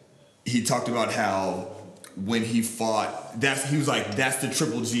 he talked about how when he fought, he was like, that's the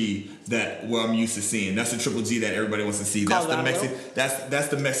Triple G that I'm used to seeing. That's the Triple G that everybody wants to see. That's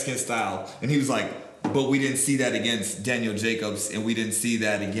the Mexican style. And he was like, but we didn't see that against Daniel Jacobs, and we didn't see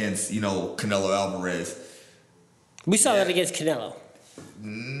that against Canelo Alvarez. We saw that against Canelo.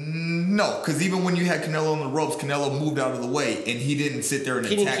 No, because even when you had Canelo on the ropes, Canelo moved out of the way, and he didn't sit there and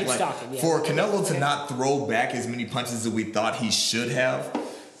attack. For Canelo to not throw back as many punches as we thought he should have,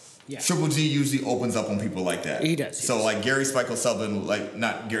 Triple G usually opens up on people like that. He does. So like Gary Spike O'Sullivan,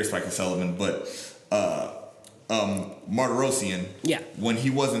 not Gary Spike O'Sullivan, but Martirosyan. Yeah. When he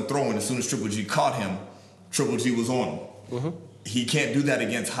wasn't throwing, as soon as Triple G caught him, Triple G was on him. Mm-hmm. He can't do that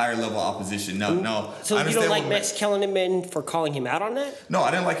against higher level opposition. Now, so you don't like Max Kellerman for calling him out on that? No,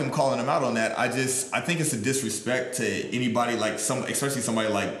 I didn't like him calling him out on that. I think it's a disrespect to anybody especially somebody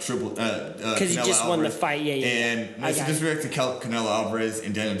like because he just won the fight. And it's a disrespect to Canelo Alvarez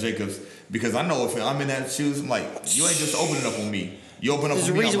and Daniel Jacobs, because I know if I'm in that shoes, I'm like, you ain't just opening up on me. You open up on me. There's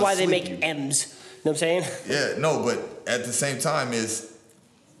a reason why they make M's. You know what I'm saying? Yeah, no, but at the same time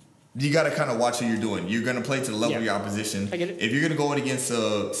you got to kind of watch what you're doing. You're going to play to the level of your opposition. I get it. If you're going to go in against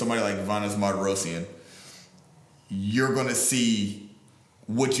somebody like Vanes Martirosyan, you're going to see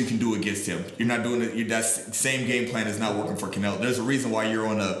what you can do against him. You're not doing it. That same game plan is not working for Canelo. There's a reason why you're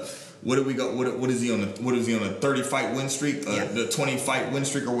on a what is he on a 30 fight win streak? The 20 fight win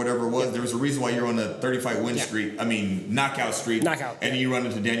streak or whatever it was. Yeah. There was a reason why you're on a 30 fight win streak. I mean knockout streak. Knockout. And you run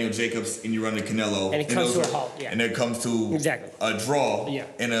into Daniel Jacobs and you run into Canelo. And it comes to a halt. Yeah. And it comes to a draw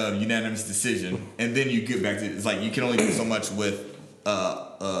and a unanimous decision. And then you get back to it's like you can only do so much with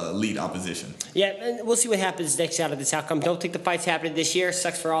lead opposition. Yeah, and we'll see what happens next out of this outcome. Don't think the fight's happening this year.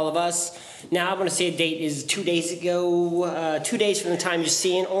 Sucks for all of us. Now, I'm going to say a date is 2 days ago, 2 days from the time you're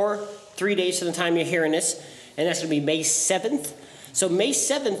seeing, or 3 days from the time you're hearing this, and that's going to be May 7th. So May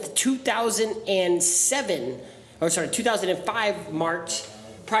 7th, 2005 marked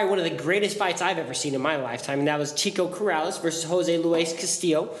probably one of the greatest fights I've ever seen in my lifetime, and that was Chico Corrales versus Jose Luis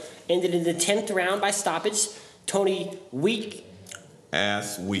Castillo. Ended in the 10th round by stoppage. Tony Weeks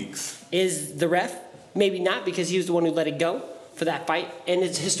is the ref. Maybe not, because he was the one who let it go for that fight. And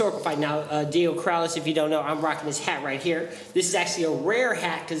it's a historical fight. Now, Diego Corrales, if you don't know, I'm rocking his hat right here. This is actually a rare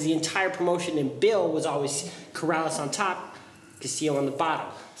hat because the entire promotion in Bill was always Corrales on top, Castillo on the bottom.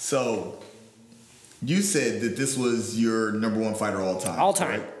 So, you said that this was your number one fighter all time. All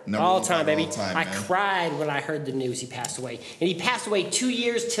time. Right? All time, baby. All time, I cried when I heard the news he passed away. And he passed away 2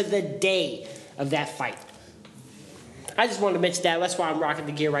 years to the day of that fight. I just wanted to mention that. That's why I'm rocking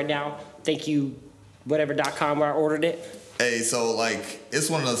the gear right now. Thank you, whatever.com where I ordered it. Hey, so it's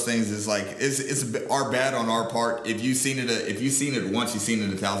one of those things. It's like it's our bad on our part. If you've seen it once, you've seen it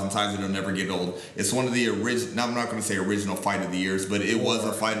 1,000 times. It'll never get old. It's one of the original. I'm not going to say original fight of the years, but it was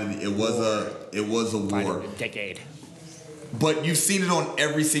a fight. It was a war. Decade. But you've seen it on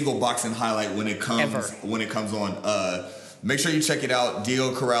every single boxing highlight when it comes on. Make sure you check it out.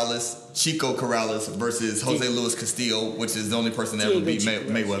 Chico Corrales versus Jose Luis Castillo, which is the only person that ever beat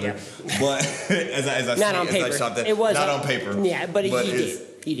Mayweather. Yeah. But as I shot that, it was not on paper. Yeah, but he did.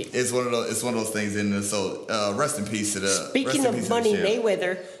 It's one of those things. And so rest in peace to the. Speaking of Money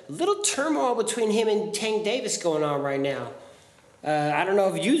Mayweather, little turmoil between him and Tank Davis going on right now. I don't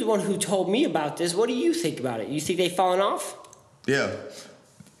know if you're the one who told me about this. What do you think about it? You think they've fallen off? Yeah.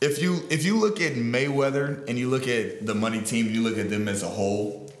 If you look at Mayweather and you look at the Money team, and you look at them as a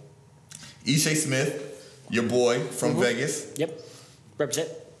whole, Ishe Smith, your boy from Vegas. Yep. Represent.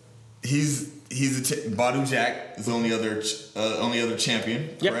 Badu Jack is the only other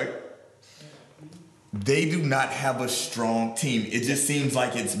champion, correct? They do not have a strong team. It just seems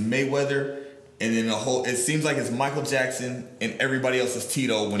like it's Mayweather and then it seems like it's Michael Jackson and everybody else is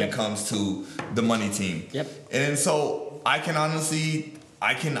Tito when it comes to the Money team. Yep. And so I can honestly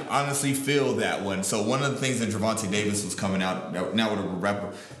feel that one. So one of the things that Gervonta Davis was coming out now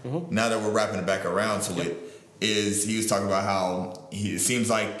that we're wrapping it back around to it is he was talking about how it seems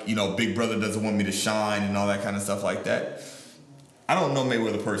like Big Brother doesn't want me to shine and all that kind of stuff like that. I don't know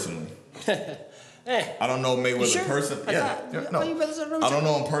Mayweather personally. I don't know Mayweather sure? personally. All you brothers are I don't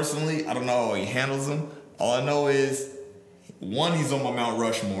know him personally. I don't know how he handles them. All I know is, one, he's on my Mount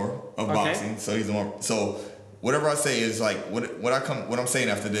Rushmore of boxing. So he's on. So whatever I say is like what I'm saying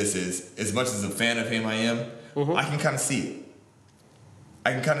after this is, as much as a fan of him I am, I can kind of see it.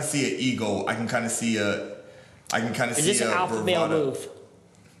 I can kind of see an ego. I can kind of see a. Is this an alpha male move?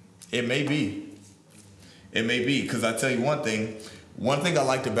 It may be. It may be, because I tell you one thing. One thing I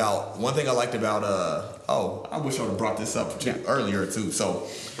liked about. Oh, I wish I would have brought this up earlier too. So,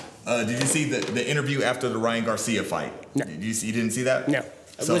 did you see the interview after the Ryan Garcia fight? No. You didn't see that? No.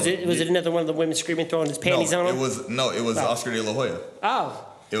 So, was it another one of the women screaming, throwing his panties on him? It was Oscar De La Hoya. Oh.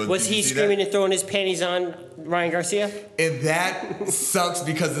 Was he screaming and throwing his panties on Ryan Garcia? And that sucks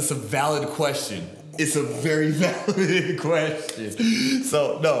because it's a valid question. It's a very valid question.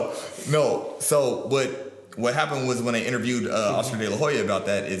 So no. So what happened was, when I interviewed Oscar De La Hoya about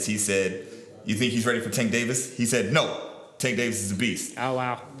that, is he said, "You think he's ready for Tank Davis?" He said, "No, Tank Davis is a beast." Oh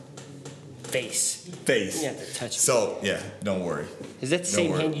wow. Face. You have to touch. So yeah, don't worry. Is that the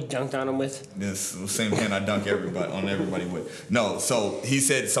same hand you dunked on him with? This the same hand I dunk everybody with. No, so he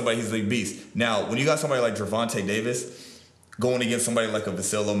said he's a beast. Now, when you got somebody like Gervonta Davis going against somebody like a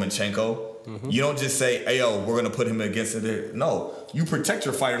Vasyl Lomachenko, you don't just say, "Hey, yo, we're gonna put him against it." No, you protect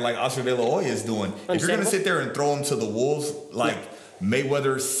your fighter like Oscar De La Hoya is doing. If you're gonna sit there and throw him to the wolves like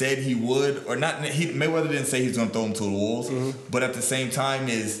Mayweather said he would, or not, Mayweather didn't say he's gonna throw him to the wolves, but at the same time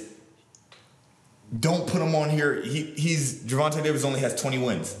is, don't put him on here. Gervonta Davis only has 20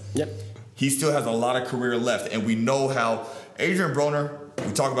 wins. Yep. He still has a lot of career left, and we know how Adrian Broner.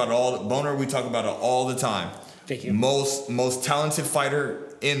 We talk about it all the time. Thank you. Most talented fighter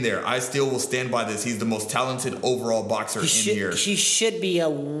in there. I still will stand by this. He's the most talented overall boxer here. He should be a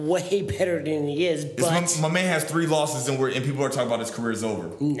way better than he is, but my man has 3 losses, and people are talking about his career's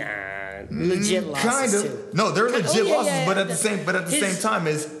over. Nah, legit losses kind of. too. No, they're legit losses, but at the same time,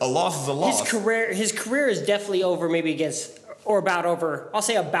 is a loss is a loss. His career is definitely over. Maybe against about over. I'll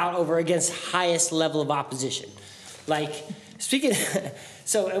say about over against highest level of opposition. Like speaking.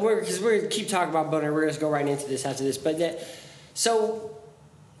 So we're keep talking about Boner. We're gonna go right into this after this, so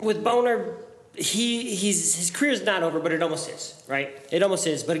with Boner, his career is not over, but it almost is, right? It almost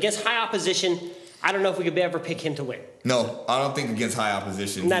is. But against high opposition, I don't know if we could ever pick him to win. No, I don't think against high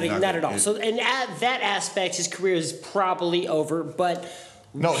opposition. Not at all. So, and at that aspect, his career is probably over. But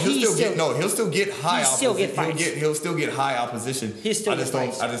no, he'll still get high opposition. Still get fights. He'll still get high opposition. I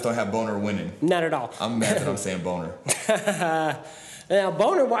just don't have Boner winning. Not at all. I'm mad that I'm saying Boner. Now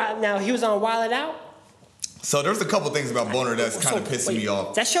Boner, he was on Wild 'N Out. So there's a couple things about Boner that's kind of pissing me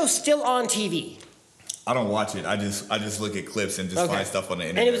off. That show's still on TV. I don't watch it. I just look at clips and just find stuff on the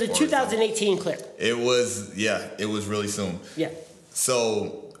internet. And it was a 2018 clip. It was really soon. Yeah.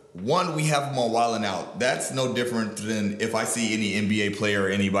 So one, we have him on Wild 'N Out. That's no different than if I see any NBA player or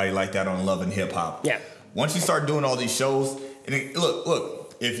anybody like that on Love and Hip Hop. Yeah. Once you start doing all these shows, and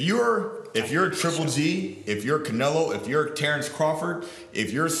look, if you're Triple G, if you're Canelo, if you're Terrence Crawford,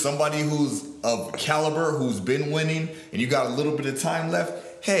 if you're somebody who's of caliber, who's been winning, and you got a little bit of time left,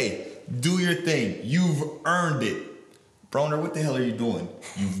 hey, do your thing. You've earned it. Broner, what the hell are you doing?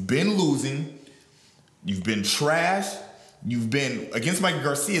 You've been losing. You've been trash. You've been against Mike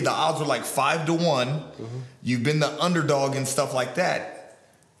Garcia. The odds were like 5-1. You've been the underdog and stuff like that.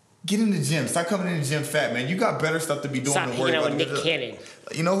 Get in the gym. Stop coming in the gym fat, man. You got better stuff to be doing than worry about. Nick Cannon.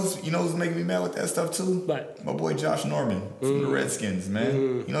 You know who's making me mad with that stuff too? What? My boy Josh Norman from the Redskins,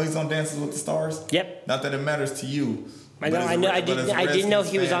 man. You know he's on Dances with the Stars? Yep. Not that it matters to you. I didn't know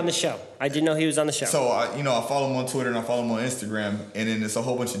he was on the show. I didn't know he was on the show. So I follow him on Twitter and I follow him on Instagram, and then it's a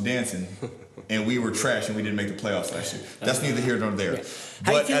whole bunch of dancing. And we were trash and we didn't make the playoffs last year. That's neither here nor there. Yeah.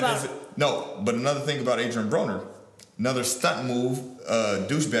 How you feel but another thing about Adrian Broner, another stunt move,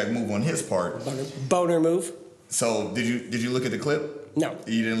 douchebag move on his part. Boner move. So did you look at the clip? No.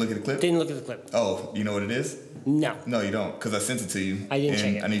 You didn't look at the clip? Didn't look at the clip. Oh, you know what it is? No. No, you don't, because I sent it to you. I didn't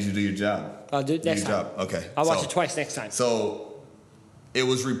check it. I need you to do your job. I'll do it next time. Okay. I'll watch it twice next time. So it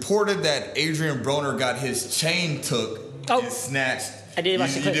was reported that Adrian Broner got his chain took and snatched. I did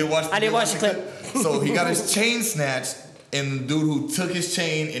watch the clip. I did watch the clip. So he got his chain snatched, and the dude who took his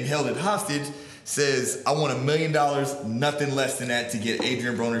chain and held it hostage says, I want $1 million, nothing less than that, to get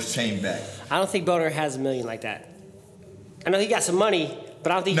Adrian Broner's chain back. I don't think Boner has $1 million like that. I know he got some money,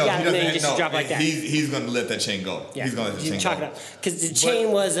 but I don't think he got $1 million just to drop like that. He's going to let that chain go. Yeah. He's going to let the chain chalk go. it up. Because the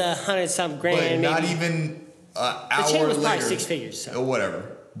chain was $100-something grand. But not maybe. even an hour later. The chain was probably 6 figures. So. Or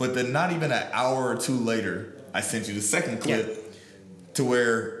whatever. But then not even an hour or two later, I sent you the second clip to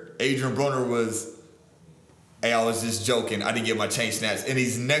where Adrian Broner was Hey, I was just joking. I didn't get my chain snatched. And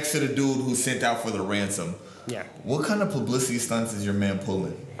he's next to the dude who sent out for the ransom. Yeah. What kind of publicity stunts is your man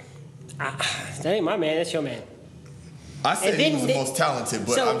pulling? That ain't my man. That's your man. I said And he then was the most talented,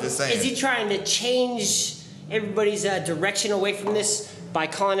 but so I'm just saying. Is he trying to change everybody's direction away from this by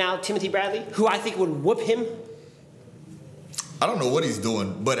calling out Timothy Bradley, who I think would whoop him? I don't know what he's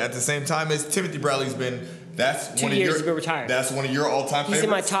doing, but at the same time, as Timothy Bradley's been, that's 2 one of years your, he's been retired. That's one of your all-time He's favorites. in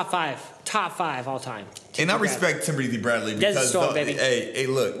my top five all time. And I Timothy respect Timothy Bradley Desert because Storm, baby. hey,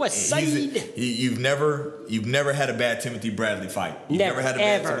 look, West Side. you've never had a bad Timothy Bradley fight. You've never had a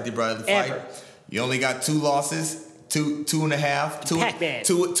bad Timothy Bradley fight. Ever. You only got 2 losses, two and a half, two Pac-Man.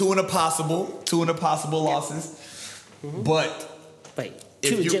 and a possible losses. Mm-hmm. But Wait,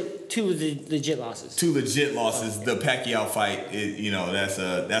 If two legit losses. 2 legit losses. The Pacquiao fight,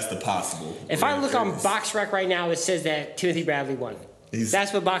 that's the possible. If I look on BoxRec right now, it says that Timothy Bradley won.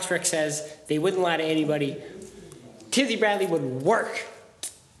 That's what BoxRec says. They wouldn't lie to anybody. Timothy Bradley would work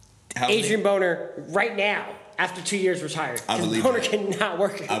Adrian Boner right now after 2 years retired. I believe Boner that. cannot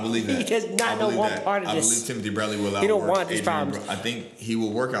work. I believe that. He does not know one part of I this. believe Timothy Bradley will outwork He don't want these Adrian problems. I think he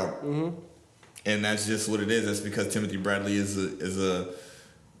will work out. Mm-hmm. And that's just what it is. That's because Timothy Bradley is a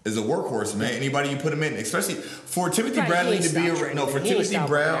workhorse, man. Anybody you put him in, especially for Timothy Right, Bradley he to be ain't stopped for training. He ain't Timothy stopped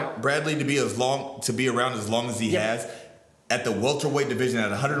working out. Bradley to be around as long as he Yep. has at the welterweight division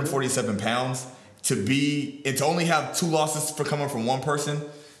at 147 pounds to only have 2 losses for coming from one person.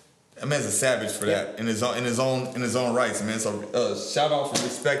 That man's a savage for that in his own rights, man. So shout out for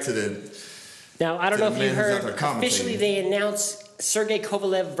respect to the. Now, I don't to know the if you man who's heard, out there commentating. officially they announced Sergey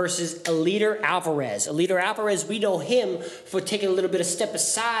Kovalev versus Aliter Alvarez. Aliter Alvarez, we know him for taking a little bit of step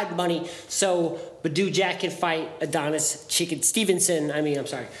aside money so Badou Jack can fight Adonis Stevenson.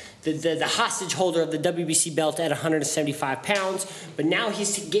 The hostage holder of the WBC belt at 175 pounds. But now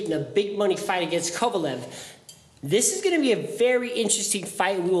he's getting a big money fight against Kovalev. This is going to be a very interesting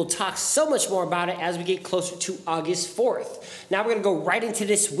fight. We will talk so much more about it as we get closer to August 4th. Now we're going to go right into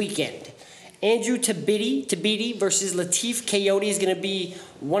this weekend. Andrew Tabiti versus Latif Coyote is going to be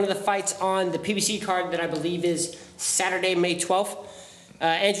one of the fights on the PBC card that I believe is Saturday, May 12th.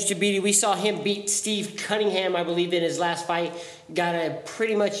 Andrew Tabiti, we saw him beat Steve Cunningham, I believe, in his last fight. Got a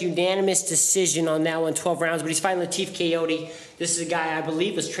pretty much unanimous decision on that one, 12 rounds. But he's fighting Latif Coyote. This is a guy I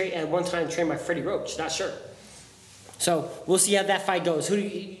believe was at one time trained by Freddie Roach. Not sure. So we'll see how that fight goes. Who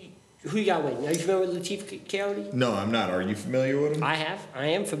you got winning? Are you familiar with Latif Coyote? No, I'm not. Are you familiar with him? I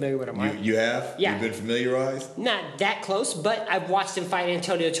am familiar with him. You have? Yeah. You've been familiarized? Not that close, but I've watched him fight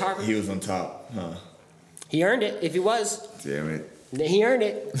Antonio Tarver. He was on top, huh? He earned it, if he was. Damn it. He earned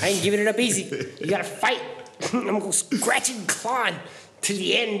it. I ain't giving it up easy. You gotta fight. I'm gonna scratch and claw to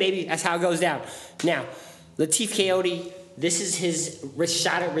the end, baby. That's how it goes down. Now, Latif Coyote, this is his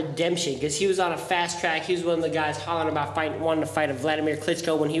shot at redemption because he was on a fast track. He was one of the guys hollering about wanting to fight a Vladimir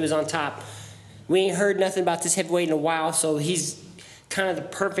Klitschko when he was on top. We ain't heard nothing about this heavyweight in a while, so he's kind of the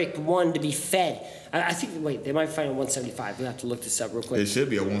perfect one to be fed. I think, they might fight at 175. We'll have to look this up real quick. It should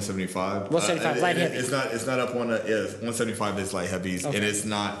be a 175. 175, light heavy. It's not up on the, 175 is light heavies, Okay. and it's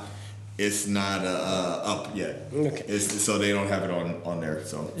not up yet. Okay. So they don't have it on there,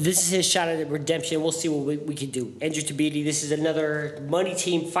 so. This is his shot at redemption. We'll see what we can do. Andrew Tabiti, this is another money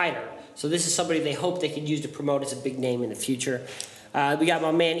team fighter. So this is somebody they hope they can use to promote as a big name in the future. We got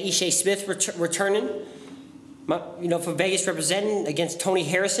my man Ishe Smith returning, for Vegas representing against Tony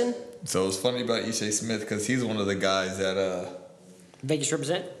Harrison. So it's funny about Ishe Smith because he's one of the guys that Vegas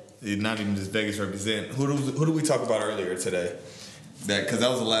represent? he's not even just Vegas represent. Who did we talk about earlier today? Because that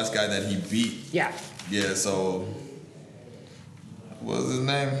was the last guy that he beat. Yeah. Yeah. So what was his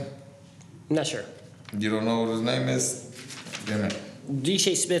name? I'm not sure. You don't know what his name is? Damn it.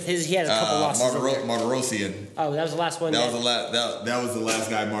 Ishe Smith, he had a couple losses. Martirosyan. Oh, that was the last one. That was the last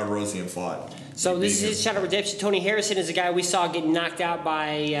guy Martirosyan fought. So this is his shot at redemption. Tony Harrison is a guy we saw get knocked out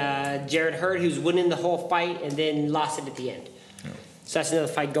by Jared Hurd, who was winning the whole fight and then lost it at the end. Yeah. So that's another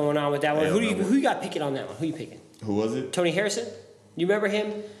fight going on with that one. Who you got picking on that one? Who you picking? Who was it? Tony Harrison. You remember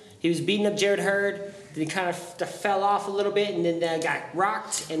him? He was beating up Jared Hurd. Then he kind of fell off a little bit and then got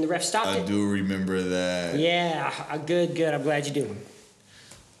rocked and the ref stopped it. I do remember that. Yeah, good. I'm glad you do.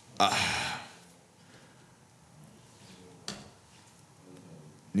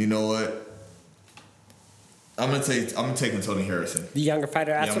 You know what? I'm taking Tony Harrison. The younger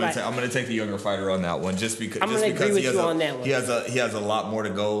fighter. That's I'm gonna take the younger fighter on that one, just because. I'm gonna agree with you on that one. He has a lot more to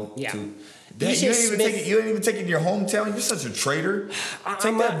go. Yeah. Dad, EJ you ain't even Smith- take it. You ain't even take it to your hometown. You're such a traitor.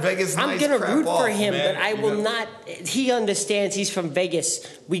 Take that Vegas I'm nice gonna crap root off, for him, man. but I You will know? not. He understands he's from Vegas.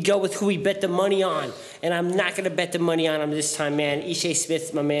 We go with who we bet the money on, and I'm not gonna bet the money on him this time, man. EJ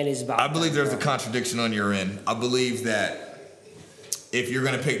Smith, my man, is about. I believe there's a contradiction on your end. I believe that if you're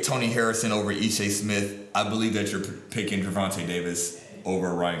going to pick Tony Harrison over EJ Smith, I believe that you're picking Gervonta Davis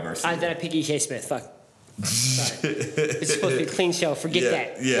over Ryan Garcia. Then I pick EJ Smith. Fuck. Sorry. It's supposed to be a clean show. Forget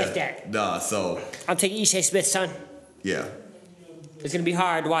that. Yeah. F that. Nah, so, I'm taking EJ Smith, son. yeah. It's gonna be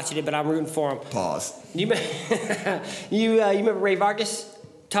hard watching it, but I'm rooting for him. Pause. You remember Ray Vargas,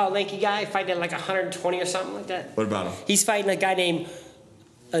 tall, lanky guy, fighting at like 120 or something like that? What about him? He's fighting a guy named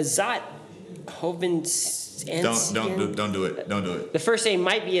Azat Hovan. Don't do it. Don't do it. The first name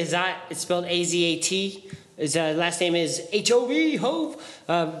might be Azat. It's spelled A-Z-A-T. His last name is H-O-V, Hove.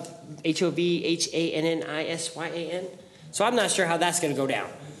 H-O-V-H-A-N-N-I-S-Y-A-N. So I'm not sure how that's going to go down.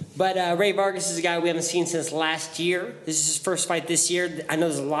 But Ray Vargas is a guy we haven't seen since last year. This is his first fight this year. I know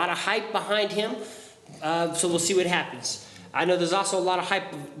there's a lot of hype behind him. So we'll see what happens. I know there's also a lot of hype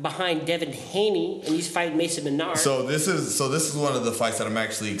behind Devin Haney, and he's fighting Mason Menard. So this is one of the fights that I'm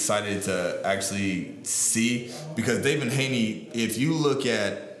actually excited to actually see, because Devin Haney, if you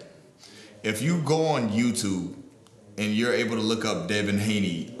go on YouTube and you're able to look up Devin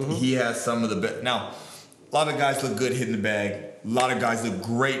Haney, he has some of the best. Now, a lot of guys look good hitting the bag. A lot of guys look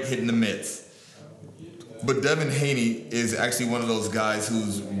great hitting the mitts. But Devin Haney is actually one of those guys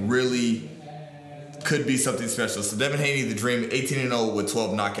who's really could be something special. So Devin Haney, the dream, 18-0 with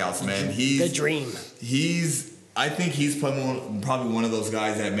 12 knockouts, man. The dream. I think he's probably one of those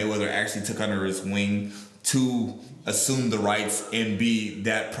guys that Mayweather actually took under his wing to assume the rights and be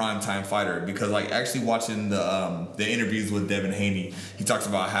that primetime fighter. Because like actually watching the interviews with Devin Haney, he talks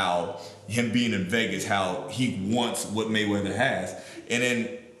about how him being in Vegas, how he wants what Mayweather has. And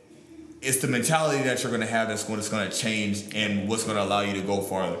then it's the mentality that you're going to have that's going to change and what's going to allow you to go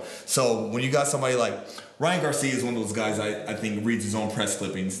farther. So when you got somebody like Ryan Garcia is one of those guys I think reads his own press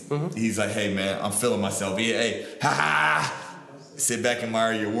clippings. He's like, hey man, I'm feeling myself. Yeah, hey, sit back and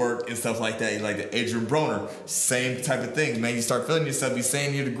admire your work and stuff like that. Like the Adrian Broner, same type of thing, man. You start feeling yourself, he's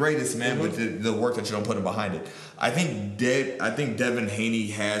saying you're the greatest, man, but the work that you don't put in behind it. I think Devin Haney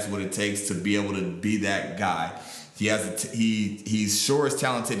has what it takes to be able to be that guy. He's sure as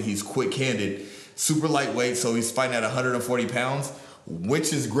talented. He's quick-handed, super lightweight. So he's fighting at 140 pounds,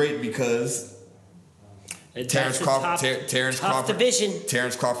 which is great because Terrence Crawford division.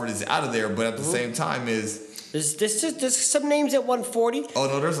 Terrence Crawford is out of there, but at the same time There's some names at 140. Oh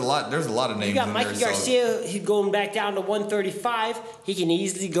no, there's a lot of names. You got in Mikey there, Garcia. He's going back down to 135. He can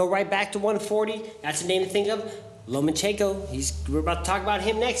easily go right back to 140. That's a name to think of. Lomachenko, we're about to talk about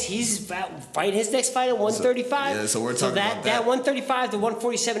him next. He's fighting his next fight at 135. So we're talking about that. That 135 to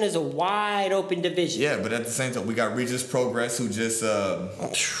 147 is a wide open division. Yeah, but at the same time, we got Regis Progress who just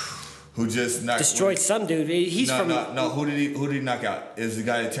knocked, destroyed some dude. No. Who did he knock out? Is the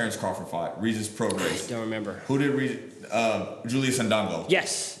guy that Terrence Crawford fought? Regis Progress. I don't remember. Who did Julius Ndongo?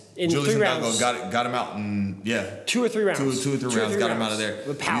 Yes. In Julius 3 Ndongo rounds. got him out in 2 or 3 rounds. Two or three rounds. Got him out of there.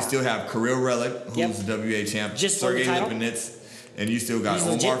 With power. You still have Kirill Relic, who's the WA champ. Just won the Sergey title. Lipinets. And you still got He's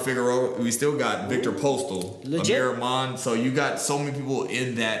Omar legit. Figueroa. We still got Victor Postal. Legit. Amir Rahman. So you got so many people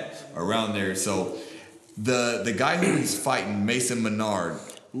in that around there. So the guy who he's fighting, Mason Menard.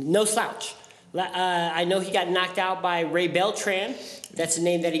 No slouch. I know he got knocked out by Ray Beltran. That's the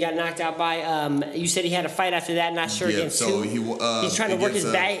name that he got knocked out by. You said he had a fight after that. Not sure against so who. He's trying to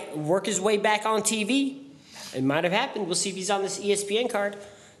work his way back on TV. It might have happened. We'll see if he's on this ESPN card.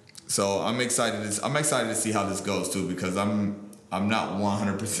 So I'm excited to see how this goes too, because I'm not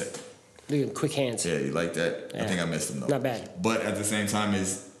 100%. Look at him, quick hands. Yeah, you like that? Yeah. I think I missed him though. Not bad. But at the same time,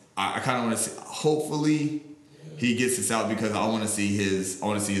 I kind of want to see. Hopefully, he gets this out because I want to see his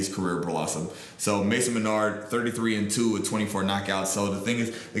career blossom. So Mason Menard, 33-2 with 24 knockouts. So the thing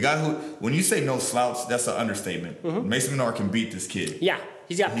is, the guy when you say no slouch, that's an understatement. Mason Menard can beat this kid. Yeah,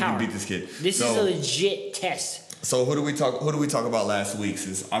 he's got power. He can beat this kid. This is a legit test. So who do we talk about last week?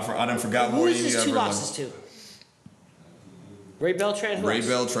 I done forgot more Who than is you his 2 ever. losses to? Ray Beltran. Who else?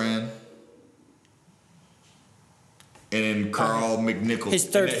 Beltran. And then Carl McNichol. His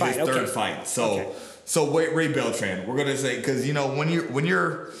third fight. His third fight. So Ray Beltran. We're gonna say, because when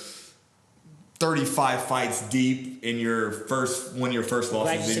you're 35 fights deep in your first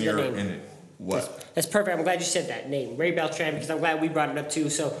losses in your What? That's perfect. I'm glad you said that name, Ray Beltran, because I'm glad we brought it up too.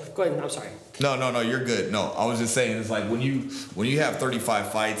 So go ahead. I'm sorry. No, you're good. No, I was just saying it's like when you have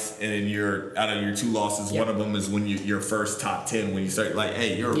 35 fights and then you're out of your 2 losses, one of them is when your first top 10 when you start like,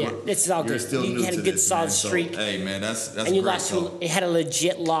 hey, it's all you're good. still You new had a to good this, solid man. So, streak. hey man, that's and you great. lost to, it had a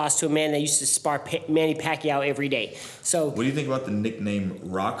legit loss to a man that used to spar Manny Pacquiao every day. So What do you think about the nickname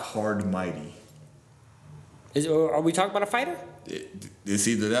Rock Hard Mighty? are we talking about a fighter? It's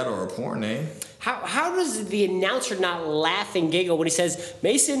either that or a porn name. How does the announcer not laugh and giggle when he says,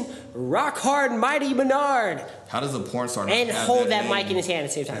 Mason, Rock Hard Mighty Menard? How does a porn star not And have hold that name? mic in his hand at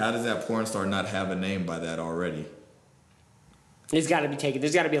the same time. How does that porn star not have a name by that already? It's got to be taken.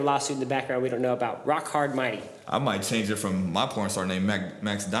 There's got to be a lawsuit in the background we don't know about. Rock Hard Mighty. I might change it from my porn star name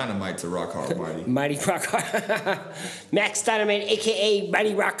Max Dynamite to Rock Hard Mighty. Mighty Rock Hard. Max Dynamite, a.k.a.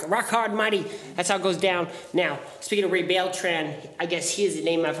 Mighty Rock Hard Mighty. That's how it goes down. Now, speaking of Ray Beltran, I guess he is the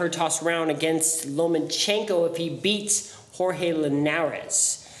name I've heard tossed around against Lomachenko if he beats Jorge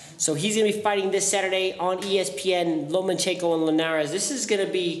Linares. So he's going to be fighting this Saturday on ESPN, Lomachenko and Linares. This is going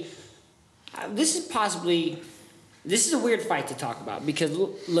to be, this is a weird fight to talk about because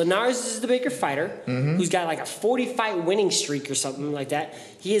Linares is the bigger fighter who's got like a 40-fight winning streak or something like that.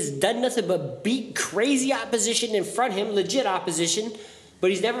 He has done nothing but beat crazy opposition in front of him, legit opposition,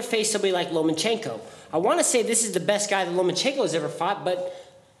 but he's never faced somebody like Lomachenko. I want to say this is the best guy that Lomachenko has ever fought, but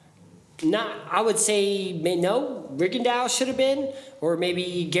not. I would say no, Rigondeaux should have been, or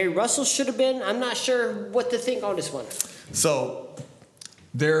maybe Gary Russell should have been. I'm not sure what to think on this one. So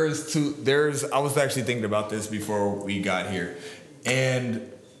I was actually thinking about this before we got here,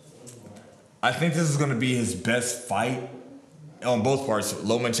 and I think this is going to be his best fight on both parts,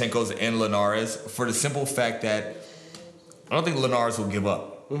 Lomachenko's and Linares, for the simple fact that I don't think Linares will give up.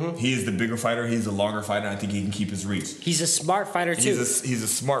 He is the bigger fighter. He's the longer fighter. And I think he can keep his reach. He's a smart fighter too. He's a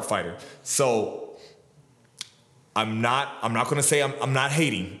smart fighter. So I'm not going to say I'm not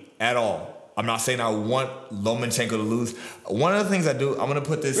hating at all. I'm not saying I want Lomachenko to lose. One of the things I do, I'm gonna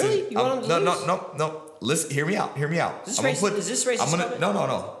put this really? in. You want him to lose? No. Listen, hear me out. Is this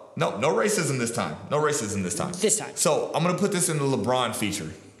racist? No racism this time. No racism this time. This time. So I'm gonna put this in the LeBron feature.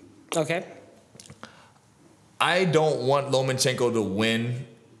 Okay. I don't want Lomachenko to win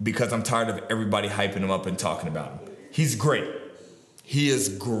because I'm tired of everybody hyping him up and talking about him. He's great. He is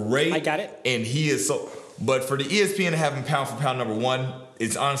great. I got it. And he is so. But for the ESPN to have him pound for pound number 1,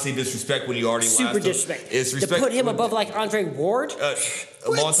 it's honestly disrespect when you already lost. Super disrespect. It's respect to put him above like Andre Ward a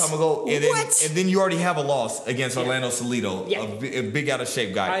long time ago, and then you already have a loss against Orlando Salido, a big out of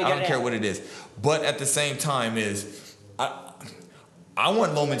shape guy. I don't care what it is, but at the same time I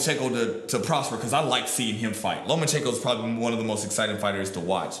want Lomachenko to prosper because I like seeing him fight. Lomachenko is probably one of the most exciting fighters to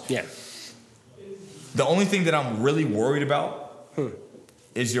watch. Yeah. The only thing that I'm really worried about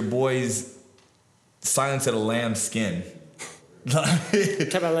is your boy's Silence of the Lamb's skin.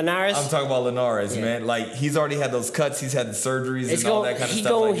 Talking about Linares? I'm talking about Linares, man. Like, he's already had those cuts. He's had the surgeries and all that kind of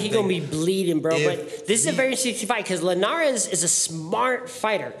stuff. He's going to be bleeding, bro. But this is a very interesting fight because Linares is a smart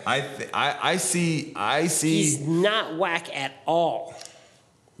fighter. I see. He's not whack at all.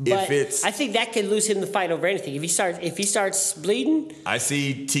 But I think that could lose him the fight over anything. If he starts bleeding, I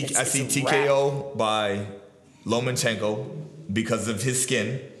see TKO by Lomachenko because of his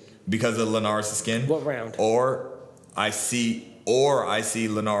skin, because of Linares' skin. What round? Or I see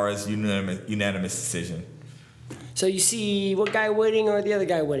Linares' unanimous decision. So you see what guy winning or the other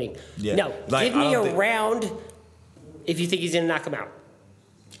guy winning? Yeah. No, give me a round if you think he's going to knock him out.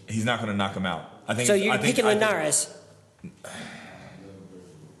 He's not going to knock him out. I think. So you're picking Linares.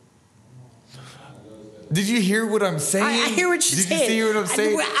 Did you hear what I'm saying? I hear what you're saying. Did you see what I'm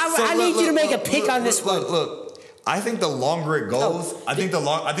saying? I need you to make a pick on this one. Look. I think the longer it goes, I think the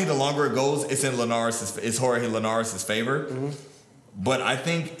longer it goes, it's Jorge Linares' favor. But I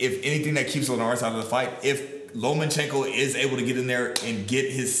think if anything that keeps Linares out of the fight, if Lomachenko is able to get in there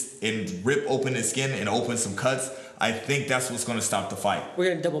and rip open his skin and open some cuts, I think that's what's going to stop the fight. We're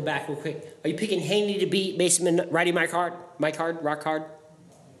going to double back real quick. Are you picking Haney to beat Mason Righty Mike Hard, Rock Hard?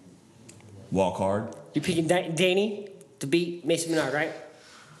 Walk hard. You picking Danny to beat Mason Menard, right?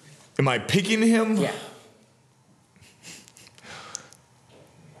 Am I picking him? Yeah.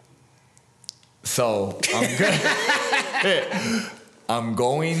 So I'm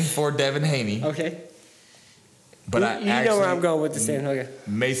going for Devin Haney. Okay. But you know where I'm going with this thing. Okay.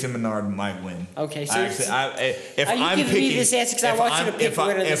 Mason Menard might win. Okay. So if are you I'm giving picking, me this answer because I want you to pick the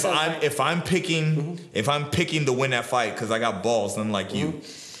winner of this fight? If I'm picking to win that fight because I got balls, unlike you,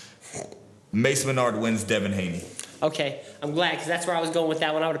 Mason Menard wins Devin Haney. Okay, I'm glad, because that's where I was going with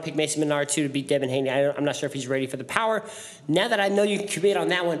that one. I would have picked Mason Menard, too, to beat Devin Haney. I'm not sure if he's ready for the power. Now that I know you can commit on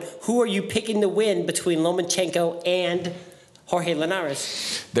that one, who are you picking to win between Lomachenko and Jorge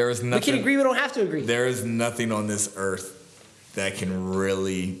Linares? There is nothing. We can agree, we don't have to agree. There is nothing on this earth that can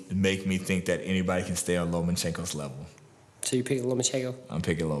really make me think that anybody can stay on Lomachenko's level. So you're picking Lomachenko? I'm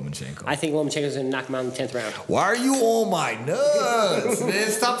picking Lomachenko. I think Lomachenko's going to knock him out in the 10th round. Why are you on my nuts, man?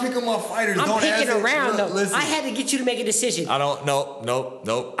 Stop picking my fighters. I'm don't picking around, though. Listen. I had to get you to make a decision. I don't,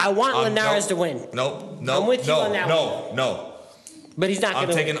 nope. I want Linares to win. Nope. I'm with you on that one. No. But he's not going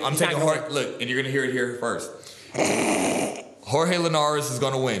to win. I'm taking Jorge. Look, and you're going to hear it here first. Jorge Linares is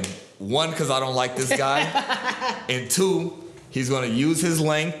going to win. One, because I don't like this guy. And two, he's going to use his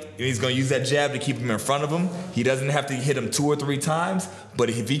length, and he's going to use that jab to keep him in front of him. He doesn't have to hit him 2 or 3 times, but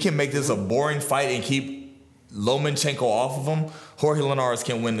if he can make this a boring fight and keep Lomachenko off of him, Jorge Linares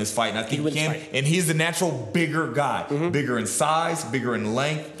can win this fight. And I think he can. And he's the natural bigger guy. Bigger in size, bigger in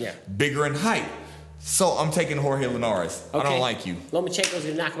length, bigger in height. So I'm taking Jorge Linares. Okay. I don't like you. Lomachenko's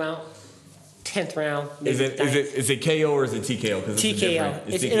going to knock him out. 10th round. Is it KO or is it TKO? TKO.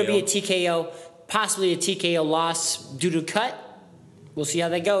 It'll be a TKO. Possibly a TKO loss due to cut. We'll see how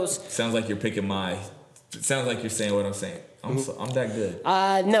that goes. Sounds like you're picking sounds like you're saying what I'm saying. I'm that good.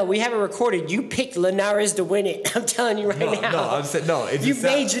 No, we haven't recorded. You picked Linares to win it. I'm telling you right now. No, I'm saying no. You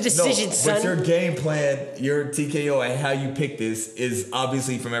made your decision, son. But your game plan, your TKO, and how you pick this is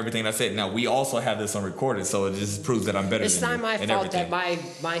obviously from everything I said. Now we also have this on recorded, so it just proves that I'm better. It's than not you my and fault everything.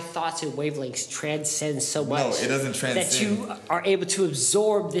 that my thoughts and wavelengths transcend so much. No, it doesn't transcend. That you are able to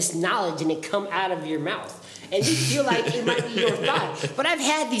absorb this knowledge and it come out of your mouth. And you feel like it might be your thought. But I've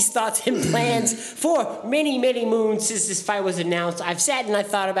had these thoughts and plans for many, many moons since this fight was announced. I've sat and I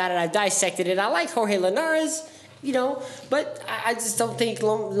thought about it. I've dissected it. I like Jorge Linares, but I just don't think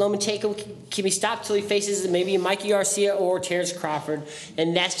Lomachenko can be stopped till he faces maybe Mikey Garcia or Terrence Crawford.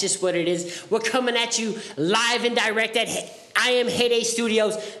 And that's just what it is. We're coming at you live and direct at I Am Heyday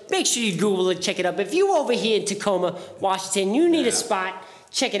Studios. Make sure you Google it, check it up. If you over here in Tacoma, Washington, you need a spot,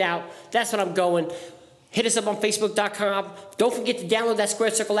 check it out. That's what I'm going. Hit us up on Facebook.com. Don't forget to download that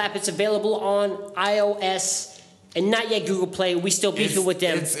Square Circle app. It's available on iOS and not yet Google Play. We still beefing with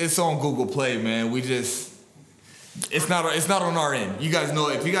them. It's on Google Play, man. It's not on our end. You guys know,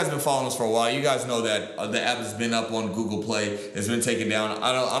 if you guys have been following us for a while, you guys know that the app has been up on Google Play. It's been taken down.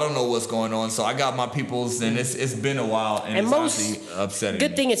 I don't know what's going on. So I got my peoples, and it's been a while, and it's honestly upsetting.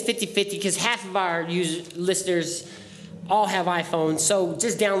 Good thing it's 50-50 because half of our listeners all have iPhones, so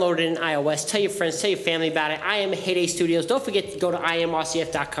just download it in iOS. Tell your friends, tell your family about it. I Am Heyday Studios. Don't forget to go to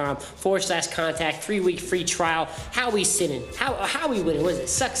imrcf.com/contact. 3-week free trial. How we sinning? How we winning? What is it?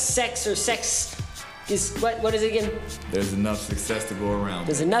 Sex or sex? Is what is it again? There's enough success to go around.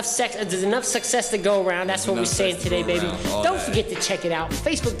 There's enough success to go around. That's what we're saying today, baby. Don't forget to check it out.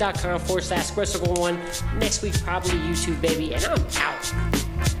 Facebook.com/SquareCircle1. Next week, probably YouTube, baby. And I'm out.